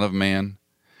terminology. Son of Man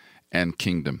and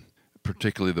kingdom,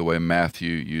 particularly the way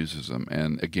Matthew uses them.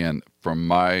 And again, from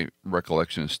my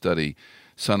recollection and study,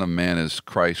 Son of Man is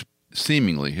Christ,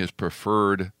 seemingly his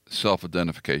preferred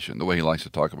self-identification, the way he likes to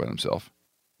talk about himself.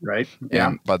 Right.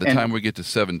 And by the time we get to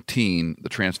 17, the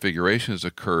transfiguration has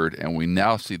occurred, and we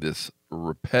now see this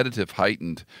repetitive,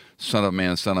 heightened Son of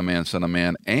Man, Son of Man, Son of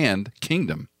Man, and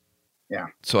kingdom. Yeah.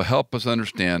 So help us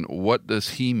understand, what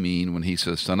does he mean when he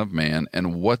says Son of Man,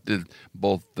 and what did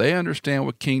both they understand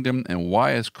with kingdom, and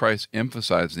why is Christ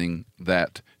emphasizing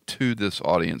that to this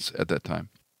audience at that time?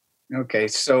 Okay,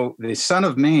 so the Son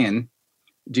of Man,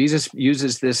 Jesus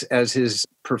uses this as his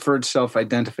preferred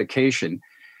self-identification,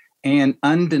 and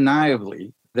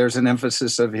undeniably, there's an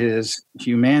emphasis of his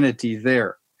humanity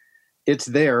there. It's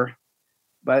there,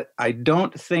 but I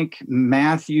don't think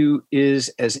Matthew is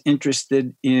as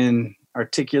interested in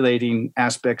articulating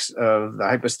aspects of the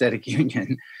hypostatic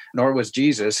union, nor was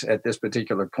Jesus at this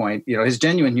particular point. You know, his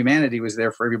genuine humanity was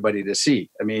there for everybody to see.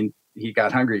 I mean, he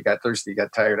got hungry, he got thirsty, he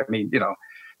got tired. I mean, you know,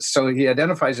 so he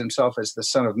identifies himself as the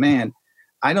Son of Man.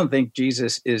 I don't think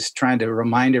Jesus is trying to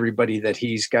remind everybody that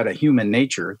he's got a human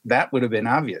nature. That would have been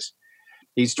obvious.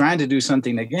 He's trying to do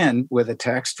something again with a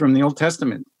text from the Old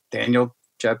Testament, Daniel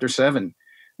chapter 7.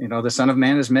 You know, the Son of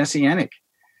Man is messianic.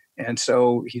 And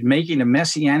so he's making a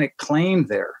messianic claim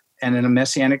there, and in a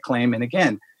messianic claim, and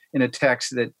again, in a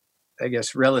text that I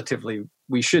guess relatively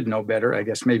we should know better. I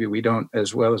guess maybe we don't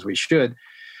as well as we should,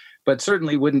 but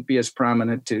certainly wouldn't be as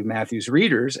prominent to Matthew's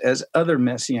readers as other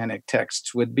messianic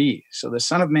texts would be. So the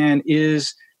Son of Man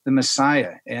is the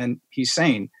Messiah, and he's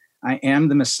saying, I am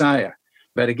the Messiah.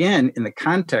 But again, in the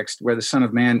context where the Son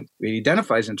of Man, he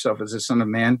identifies himself as the Son of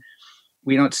Man,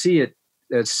 we don't see it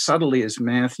as subtly as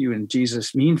Matthew and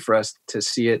Jesus mean for us to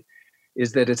see it,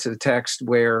 is that it's a text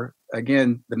where,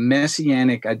 again, the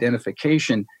messianic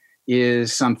identification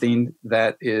is something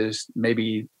that is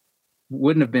maybe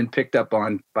wouldn't have been picked up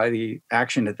on by the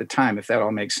action at the time, if that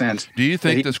all makes sense. Do you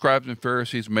think the scribes and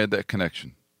Pharisees made that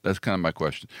connection? That's kind of my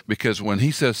question. Because when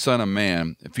he says Son of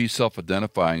Man, if he's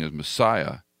self-identifying as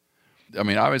Messiah, I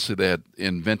mean, obviously they had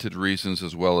invented reasons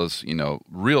as well as, you know,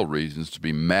 real reasons to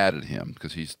be mad at him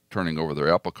because he's turning over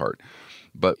their apple cart.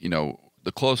 But, you know,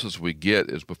 the closest we get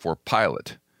is before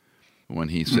Pilate when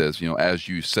he says, you know, as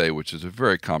you say, which is a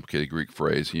very complicated Greek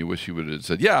phrase. And you wish he would have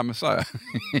said, yeah, Messiah.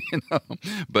 You know?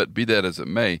 But be that as it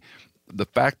may, the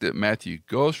fact that Matthew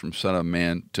goes from Son of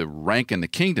Man to rank in the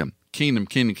kingdom,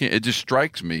 it just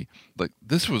strikes me like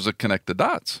this was a connect the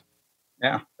dots.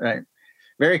 Yeah, right.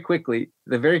 Very quickly,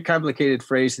 the very complicated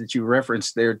phrase that you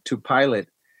referenced there, to Pilate,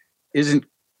 isn't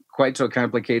quite so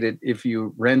complicated if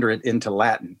you render it into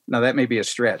Latin. Now, that may be a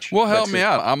stretch. Well, help me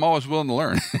out. I'm always willing to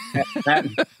learn.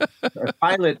 Latin.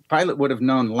 Pilate would have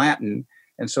known Latin,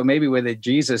 and so maybe with it,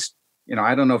 Jesus, you know,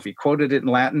 I don't know if he quoted it in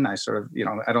Latin. I sort of, you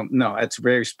know, I don't know. It's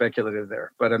very speculative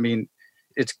there. But, I mean,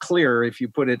 it's clear if you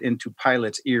put it into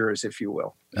Pilate's ears, if you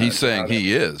will. He's saying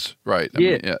he is, right?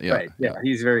 Right. Yeah,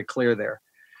 he's very clear there.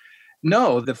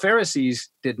 No, the Pharisees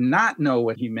did not know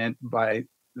what he meant by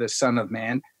the Son of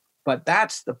Man, but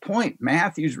that's the point.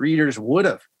 Matthew's readers would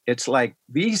have. It's like,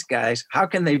 these guys, how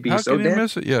can they be so dead? How can you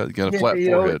miss it? Yeah, you got a flat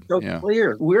forehead. It's so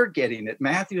clear. We're getting it.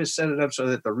 Matthew has set it up so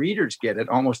that the readers get it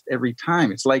almost every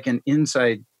time. It's like an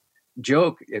inside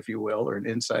joke, if you will, or an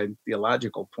inside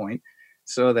theological point,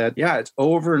 so that, yeah, it's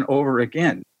over and over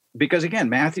again. Because, again,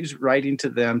 Matthew's writing to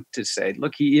them to say,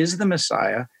 look, he is the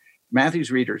Messiah.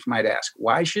 Matthew's readers might ask,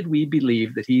 why should we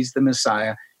believe that he's the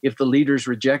Messiah if the leaders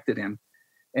rejected him?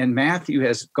 And Matthew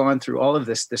has gone through all of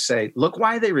this to say, look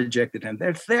why they rejected him.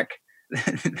 They're thick.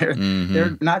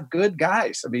 They're not good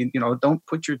guys. I mean, you know, don't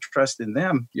put your trust in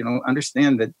them. You know,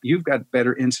 understand that you've got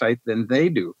better insight than they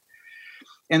do.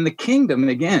 And the kingdom,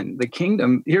 again,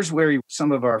 here's where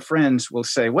some of our friends will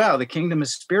say, well, the kingdom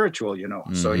is spiritual, you know.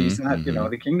 So he's not, you know,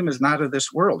 the kingdom is not of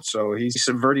this world. So he's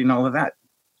subverting all of that.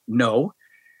 No.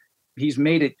 He's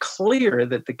made it clear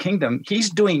that the kingdom, he's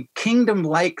doing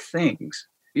kingdom-like things.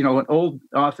 You know, an old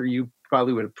author you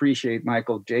probably would appreciate,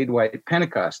 Michael, J. Dwight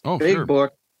Pentecost. Big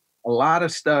book, a lot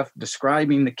of stuff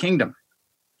describing the kingdom.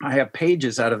 I have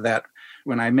pages out of that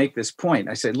when I make this point.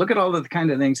 I said, look at all of the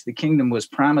kind of things the kingdom was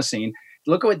promising.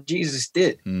 Look at what Jesus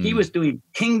did. He was doing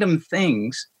kingdom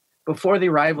things before the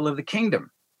arrival of the kingdom.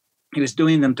 He was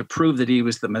doing them to prove that he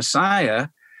was the Messiah,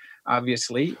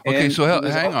 obviously. Okay, so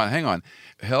hang on.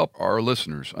 Help our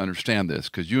listeners understand this,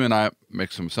 because you and I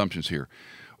make some assumptions here.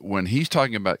 When he's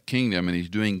talking about kingdom and he's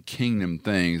doing kingdom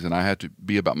things, and I have to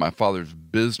be about my Father's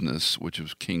business, which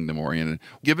is kingdom-oriented,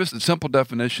 give us a simple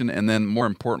definition, and then more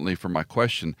importantly for my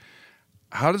question,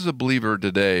 how does a believer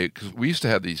today, because we used to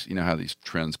have these, you know, how these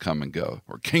trends come and go,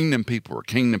 we're kingdom people.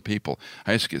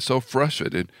 I used to get so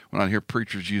frustrated when I hear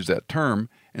preachers use that term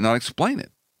and not explain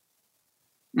it.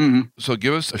 So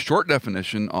give us a short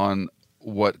definition on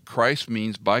what Christ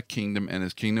means by kingdom and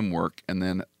his kingdom work, and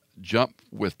then jump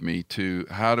with me to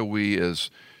how do we as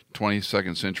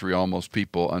 22nd century almost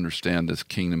people understand this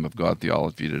kingdom of God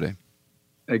theology today?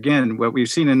 again, what we've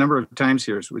seen a number of times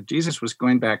here is what Jesus was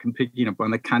going back and picking up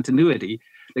on the continuity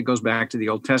that goes back to the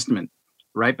Old Testament,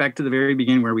 right back to the very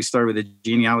beginning where we start with the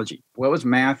genealogy. What was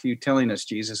Matthew telling us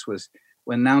Jesus was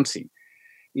announcing?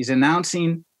 He's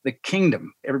announcing the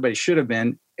kingdom. Everybody should have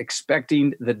been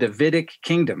expecting the Davidic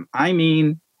kingdom. I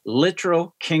mean,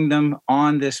 literal kingdom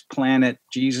on this planet.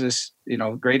 Jesus,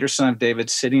 greater son of David,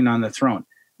 sitting on the throne.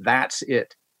 That's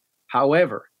it.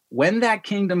 However, when that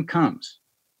kingdom comes,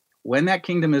 when that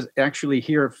kingdom is actually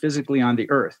here physically on the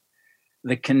earth,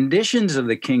 the conditions of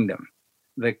the kingdom,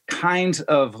 the kinds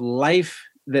of life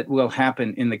that will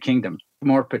happen in the kingdom,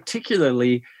 more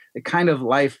particularly the kind of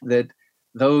life that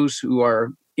those who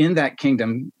are in that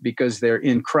kingdom, because they're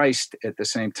in Christ at the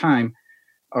same time,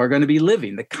 are going to be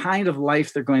living, the kind of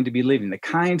life they're going to be living, the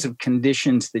kinds of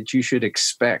conditions that you should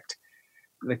expect,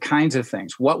 the kinds of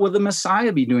things. What will the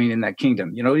Messiah be doing in that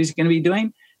kingdom? You know what he's going to be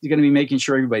doing? He's going to be making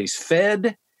sure everybody's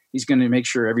fed. He's going to make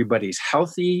sure everybody's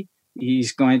healthy.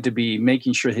 He's going to be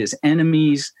making sure his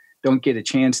enemies don't get a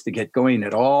chance to get going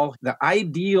at all. The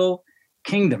ideal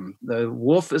kingdom, the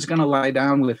wolf is going to lie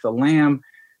down with the lamb.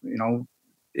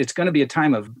 It's going to be a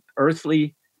time of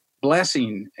earthly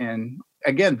blessing. And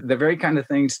again, the very kind of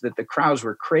things that the crowds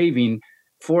were craving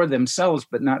for themselves,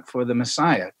 but not for the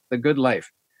Messiah, the good life.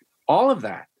 All of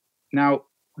that. Now,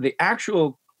 the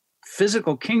actual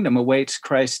physical kingdom awaits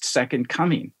Christ's second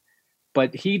coming,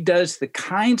 but he does the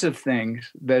kinds of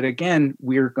things that, again,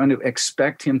 we're going to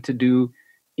expect him to do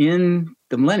in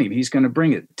the millennium. He's going to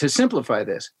bring it. To simplify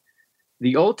this,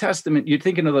 the Old Testament, you're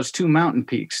thinking of those two mountain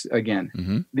peaks again.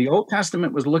 Mm-hmm. The Old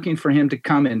Testament was looking for him to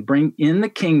come and bring in the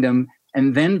kingdom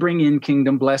and then bring in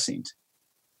kingdom blessings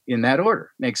in that order.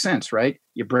 Makes sense, right?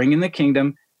 You bring in the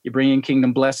kingdom, you bring in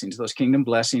kingdom blessings. Those kingdom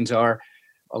blessings are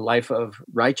a life of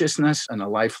righteousness and a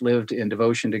life lived in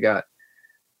devotion to God.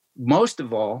 Most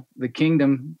of all, the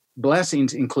kingdom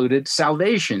blessings included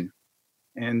salvation,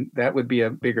 and that would be a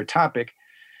bigger topic.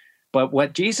 But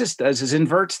what Jesus does is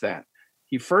inverts that.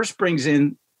 He first brings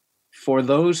in, for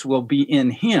those who will be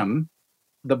in him,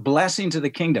 the blessings of the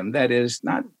kingdom. That is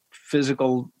not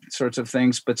physical sorts of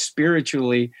things, but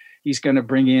spiritually, he's going to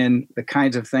bring in the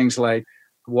kinds of things like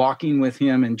walking with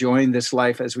him, enjoying this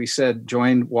life, as we said,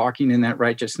 walking in that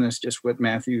righteousness, just what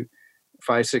Matthew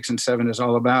 5, 6, and 7 is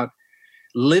all about.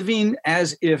 Living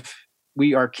as if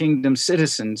we are kingdom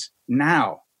citizens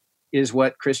now is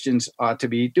what Christians ought to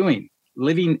be doing.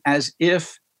 Living as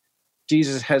if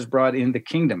Jesus has brought in the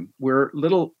kingdom. We're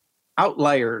little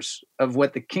outliers of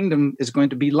what the kingdom is going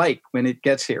to be like when it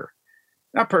gets here.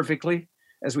 Not perfectly,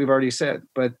 as we've already said,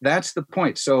 but that's the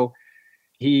point. So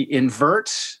he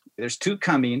inverts, there's two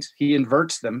comings, he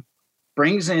inverts them,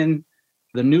 brings in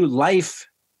the new life,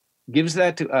 gives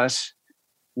that to us.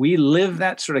 We live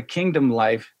that sort of kingdom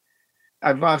life.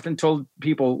 I've often told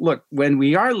people, look, when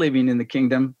we are living in the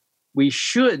kingdom, we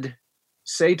should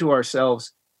say to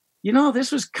ourselves,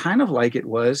 this was kind of like it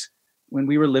was when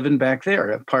we were living back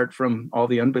there, apart from all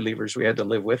the unbelievers we had to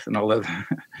live with and all of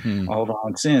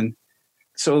our sin.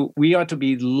 So we ought to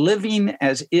be living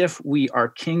as if we are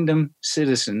kingdom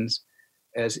citizens,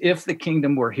 as if the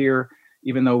kingdom were here,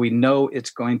 even though we know it's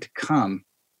going to come.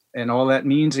 And all that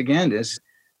means, again, is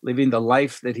living the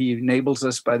life that he enables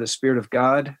us by the Spirit of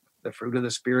God, the fruit of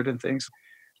the Spirit and things,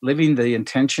 living the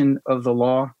intention of the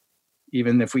law,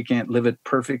 even if we can't live it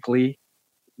perfectly.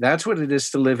 That's what it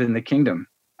is to live in the kingdom.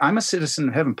 I'm a citizen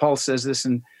of heaven. Paul says this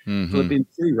in Philippians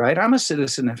 3, right? I'm a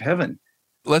citizen of heaven.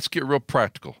 Let's get real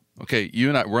practical. Okay, you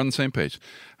and I, we're on the same page.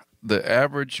 The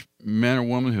average man or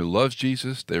woman who loves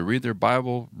Jesus, they read their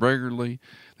Bible regularly.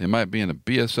 They might be in a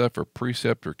BSF or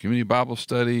precept or community Bible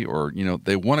study, or,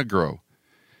 they want to grow.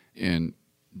 And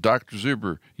Dr.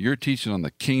 Zuber, you're teaching on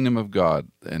the kingdom of God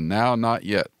and now not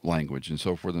yet language and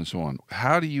so forth and so on.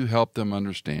 How do you help them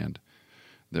understand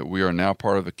that we are now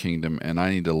part of a kingdom and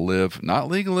I need to live not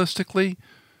legalistically,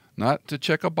 not to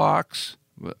check a box,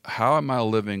 but how am I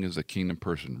living as a kingdom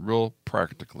person, real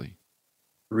practically?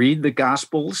 Read the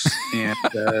Gospels and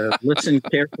listen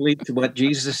carefully to what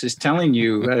Jesus is telling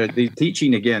you, the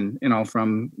teaching again,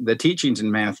 from the teachings in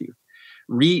Matthew.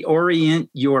 Reorient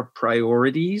your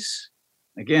priorities.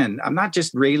 Again, I'm not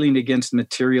just railing against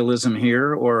materialism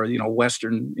here or,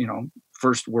 Western,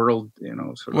 first world,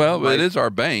 it is our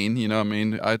bane.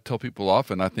 I tell people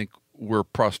often, I think we're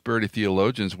prosperity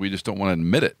theologians. We just don't want to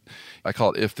admit it. I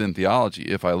call it if-then theology.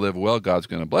 If I live well, God's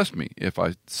going to bless me. If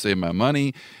I save my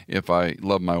money, if I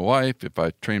love my wife, if I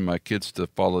train my kids to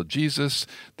follow Jesus,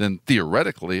 then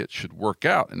theoretically it should work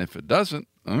out. And if it doesn't,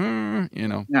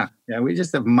 Yeah. We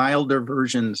just have milder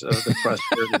versions of the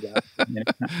prosperity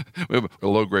gospel. We have a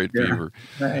low-grade fever.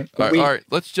 Right. All right,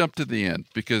 let's jump to the end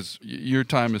because your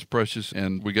time is precious,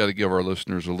 and we got to give our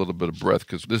listeners a little bit of breath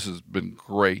because this has been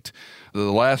great.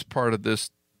 The last part of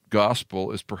this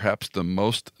gospel is perhaps the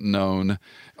most known,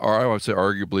 or I would say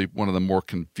arguably one of the more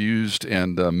confused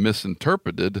and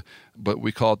misinterpreted, but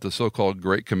we call it the so-called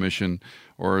Great Commission,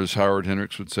 or as Howard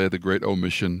Hendricks would say, the Great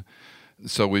Omission.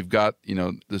 So we've got,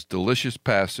 this delicious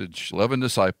passage, 11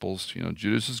 disciples,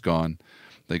 Judas is gone.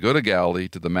 They go to Galilee,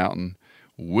 to the mountain,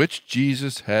 which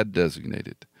Jesus had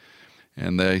designated.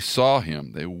 And they saw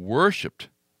him. They worshiped,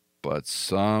 but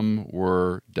some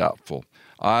were doubtful.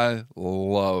 I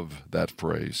love that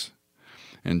phrase.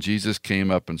 And Jesus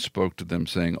came up and spoke to them,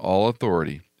 saying, all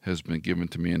authority has been given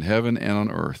to me in heaven and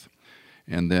on earth.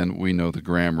 And then we know the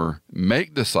grammar,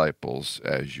 make disciples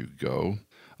as you go,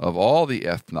 of all the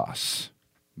ethnos,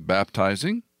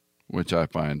 baptizing, which I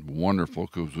find wonderful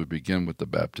because we begin with the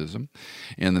baptism,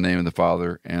 in the name of the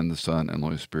Father and the Son and the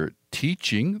Holy Spirit,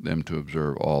 teaching them to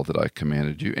observe all that I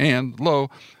commanded you. And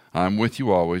lo, I'm with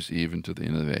you always, even to the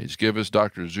end of the age. Give us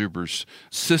Dr. Zuber's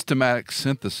systematic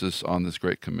synthesis on this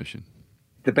Great Commission.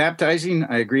 The baptizing,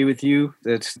 I agree with you.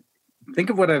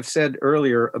 Think of what I've said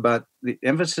earlier about the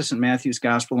emphasis in Matthew's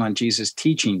gospel on Jesus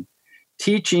teaching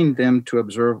them to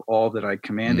observe all that I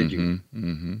commanded you.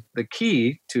 Mm-hmm. The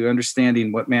key to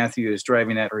understanding what Matthew is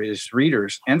driving at for his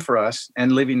readers and for us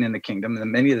and living in the kingdom,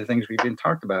 and many of the things we've been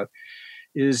talked about,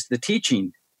 is the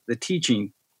teaching.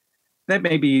 That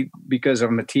may be because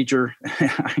I'm a teacher.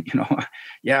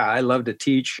 I love to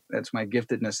teach. That's my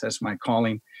giftedness. That's my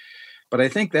calling. But I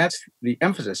think that's the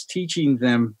emphasis, teaching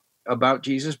them about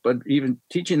Jesus, but even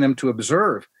teaching them to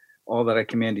observe all that I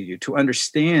commanded you, to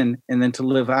understand, and then to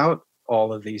live out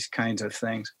all of these kinds of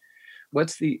things.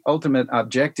 What's the ultimate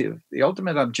objective? The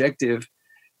ultimate objective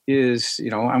is,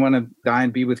 I want to die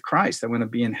and be with Christ. I want to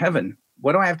be in heaven.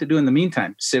 What do I have to do in the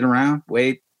meantime? Sit around,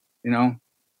 wait,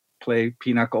 play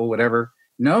pinochle, whatever?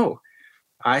 No,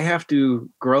 I have to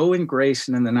grow in grace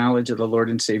and in the knowledge of the Lord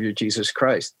and Savior Jesus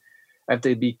Christ. I have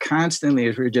to be constantly,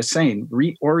 as we were just saying,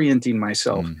 reorienting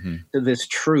myself to this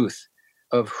truth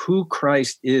of who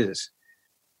Christ is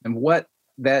and what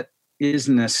that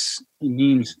isness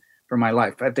means for my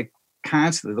life. I have to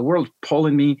constantly, the world's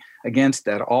pulling me against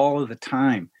that all of the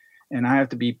time, and I have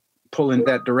to be pulling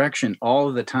that direction all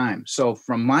of the time. So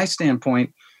from my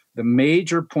standpoint, the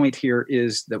major point here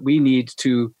is that we need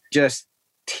to just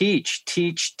teach.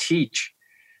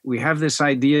 We have this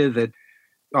idea that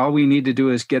all we need to do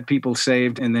is get people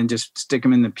saved and then just stick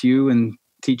them in the pew and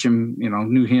teach them,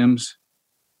 new hymns.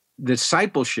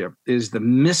 Discipleship is the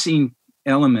missing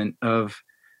element of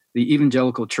the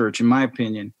evangelical church, in my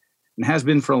opinion, and has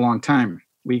been for a long time.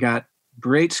 We got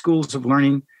great schools of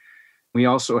learning. We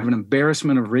also have an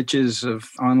embarrassment of riches of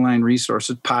online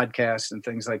resources, podcasts, and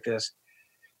things like this.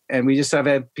 And we just have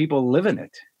had people live in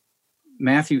it.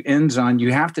 Matthew ends on,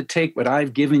 you have to take what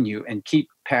I've given you and keep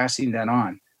passing that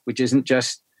on, which isn't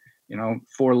just,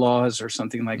 4 laws or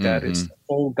something like that. It's the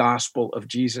whole gospel of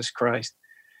Jesus Christ.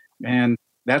 And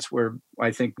that's where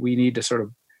I think we need to sort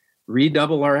of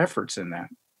redouble our efforts in that.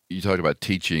 You talked about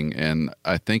teaching, and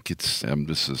I think it's,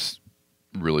 this is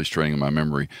really straining my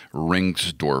memory,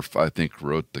 Ringsdorf, I think,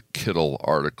 wrote the Kittel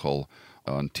article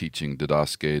on teaching,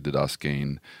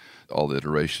 didaskein, all the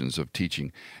iterations of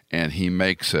teaching. And he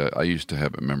makes I used to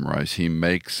have it memorized, he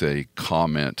makes a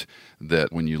comment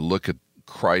that when you look at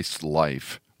Christ's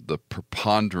life, the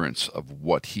preponderance of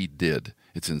what he did,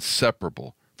 it's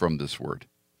inseparable from this word,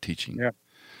 teaching.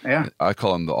 Yeah. I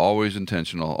call him the always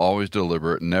intentional, always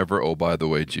deliberate, never, oh, by the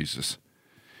way, Jesus.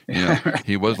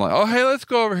 He wasn't like, oh, hey, let's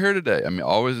go over here today.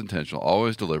 Always intentional,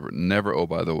 always deliberate, never, oh,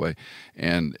 by the way.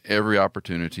 And every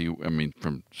opportunity,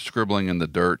 from scribbling in the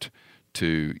dirt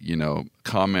to,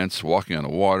 comments, walking on the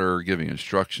water, giving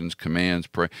instructions, commands,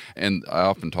 pray. And I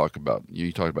often talk about,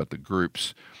 you talk about the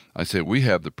groups. I say we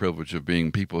have the privilege of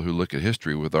being people who look at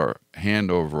history with our hand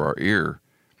over our ear,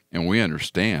 and we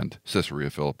understand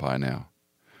Caesarea Philippi now.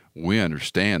 We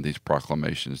understand these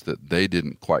proclamations that they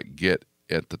didn't quite get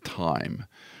at the time.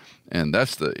 And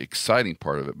that's the exciting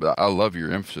part of it. But I love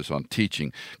your emphasis on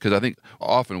teaching, because I think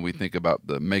often we think about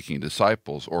the making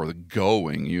disciples or the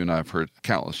going. You and I have heard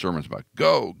countless sermons about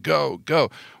go, go, go.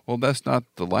 Well, that's not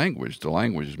the language. The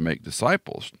language is make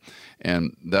disciples.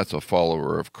 And that's a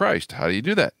follower of Christ. How do you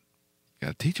do that? You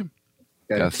got to teach them.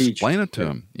 got to teach. Explain it to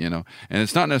them, And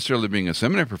it's not necessarily being a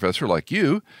seminary professor like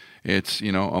you. It's,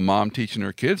 a mom teaching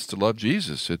her kids to love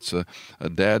Jesus. It's a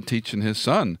dad teaching his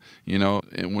son,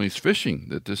 and when he's fishing,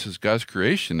 that this is God's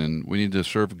creation and we need to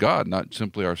serve God, not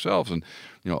simply ourselves. And,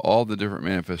 all the different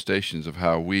manifestations of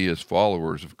how we as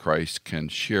followers of Christ can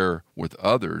share with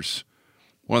others.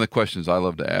 One of the questions I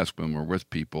love to ask when we're with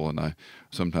people, and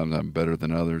sometimes I'm better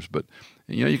than others, but,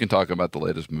 you can talk about the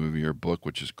latest movie or book,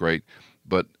 which is great,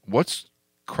 but what's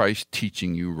Christ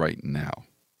teaching you right now?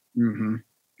 Mm-hmm.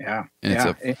 Yeah. And it's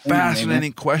a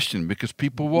fascinating question because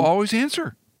people will always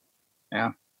answer.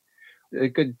 Yeah. A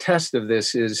good test of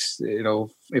this is,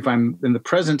 if I'm in the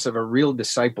presence of a real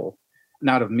disciple,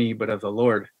 not of me, but of the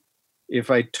Lord,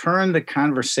 if I turn the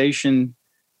conversation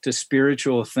to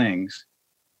spiritual things,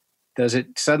 does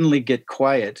it suddenly get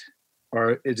quiet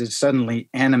or is it suddenly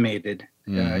animated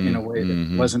in a way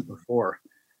that wasn't before?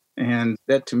 And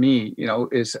that to me,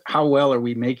 is how well are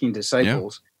we making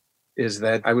disciples? Is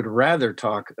that I would rather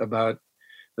talk about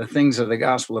the things of the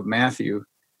Gospel of Matthew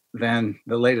than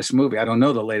the latest movie. I don't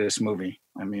know the latest movie.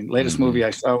 I mean, latest movie I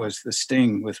saw was The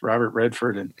Sting with Robert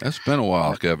Redford. And that's been a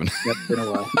while, Kevin. That's been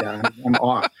a while. Yeah, I'm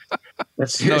off.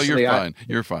 But no, you're fine.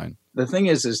 You're fine. The thing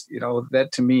is, that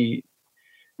to me,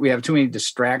 we have too many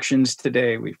distractions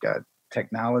today. We've got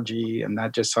technology and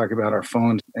not just talk about our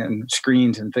phones and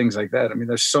screens and things like that. I mean,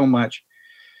 there's so much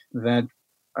that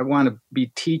I want to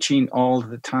be teaching all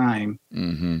the time,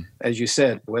 as you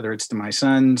said, whether it's to my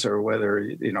sons or whether,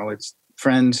 it's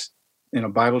friends in a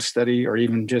Bible study or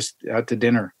even just out to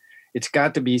dinner. It's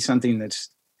got to be something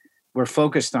we're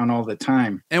focused on all the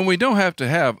time. And we don't have to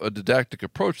have a didactic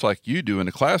approach like you do in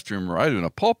a classroom or I do in a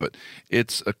pulpit.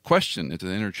 It's a question. It's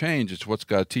an interchange. It's what's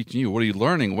God teaching you. What are you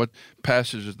learning? What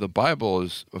passage of the Bible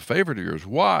is a favorite of yours?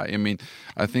 Why? I mean,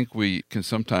 I think we can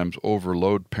sometimes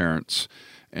overload parents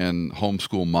and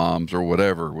homeschool moms or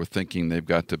whatever with thinking they've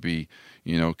got to be,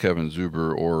 Kevin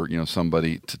Zuber or,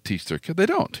 somebody to teach their kid. They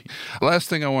don't. Last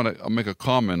thing I want to make a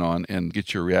comment on and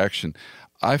get your reaction.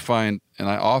 I find, and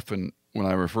I often, when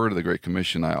I refer to the Great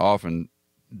Commission, I often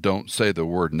don't say the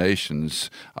word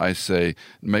nations. I say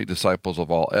make disciples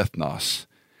of all ethnos.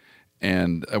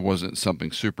 And it wasn't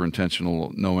something super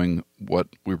intentional knowing what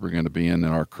we were going to be in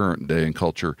our current day and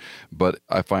culture. But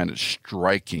I find it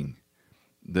striking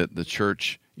that the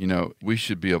church, we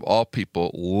should be of all people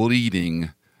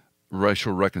leading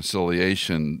racial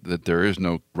reconciliation, that there is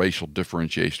no racial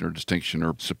differentiation or distinction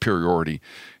or superiority.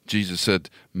 Jesus said,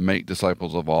 make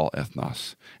disciples of all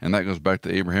ethnos. And that goes back to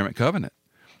the Abrahamic covenant.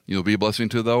 You'll be a blessing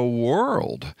to the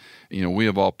world. We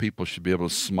of all people should be able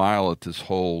to smile at this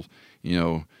whole,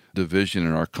 division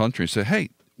in our country and say, hey,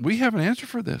 we have an answer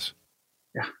for this.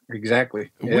 Yeah,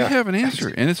 exactly. We have an answer,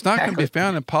 and it's not going to be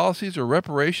found in policies or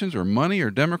reparations or money or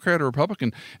Democrat or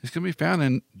Republican. It's going to be found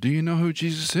in, do you know who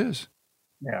Jesus is?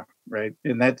 Yeah, right.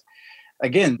 And that,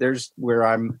 again, there's where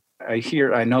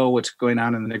I know what's going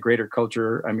on in the greater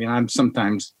culture. I mean,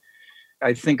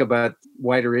 I think about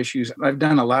wider issues. I've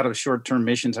done a lot of short-term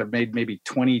missions. I've made maybe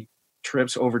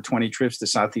over 20 trips to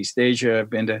Southeast Asia. I've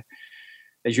been to,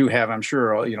 as you have, I'm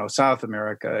sure, South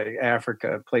America,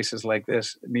 Africa, places like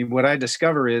this. I mean, what I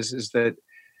discover is that,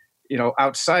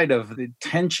 outside of the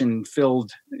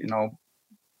tension-filled,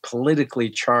 politically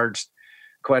charged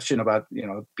question about,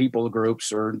 people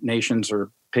groups or nations or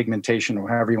pigmentation or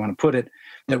however you want to put it,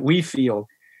 that we feel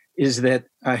is that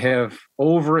I have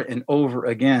over and over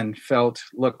again felt,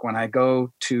 look, when I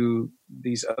go to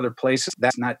these other places,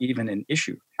 that's not even an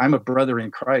issue. I'm a brother in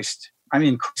Christ. I'm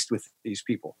in Christ with these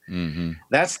people. Mm-hmm.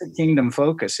 That's the kingdom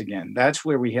focus again. That's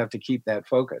where we have to keep that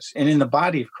focus. And in the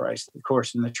body of Christ, of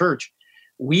course, in the church,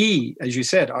 we, as you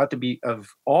said, ought to be, of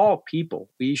all people,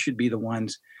 we should be the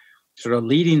ones sort of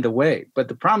leading the way. But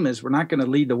the problem is we're not going to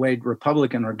lead the way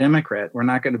Republican or Democrat. We're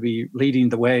not going to be leading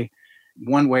the way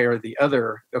one way or the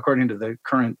other, according to the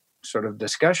current sort of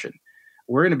discussion.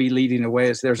 We're going to be leading the way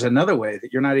as there's another way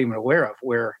that you're not even aware of,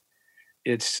 where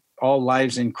it's all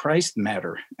lives in Christ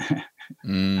matter.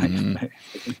 Mm-hmm.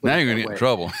 Now you're going to get in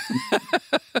trouble.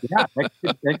 Yeah,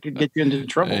 that could get you into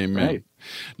trouble. Amen. Right.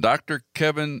 Dr.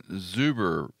 Kevin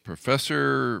Zuber,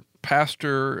 professor,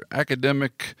 pastor,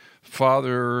 academic,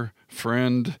 father,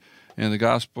 friend in the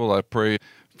gospel. I pray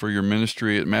for your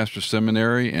ministry at Master's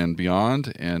Seminary and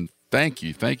beyond. And thank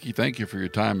you for your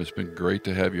time. It's been great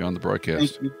to have you on the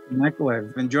broadcast. Thank you, Michael.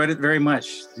 I've enjoyed it very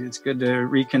much. It's good to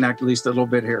reconnect at least a little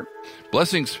bit here.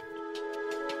 Blessings.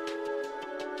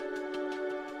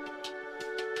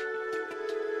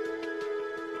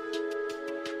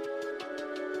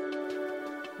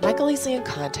 Michael Easley in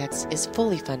Context is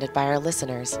fully funded by our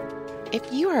listeners.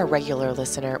 If you are a regular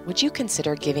listener, would you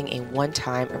consider giving a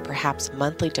one-time or perhaps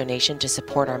monthly donation to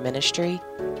support our ministry?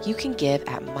 You can give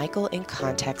at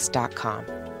michaelincontext.com.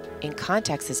 In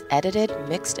Context is edited,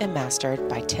 mixed, and mastered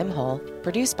by Tim Hull,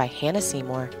 produced by Hannah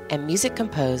Seymour, and music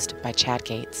composed by Chad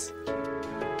Gates.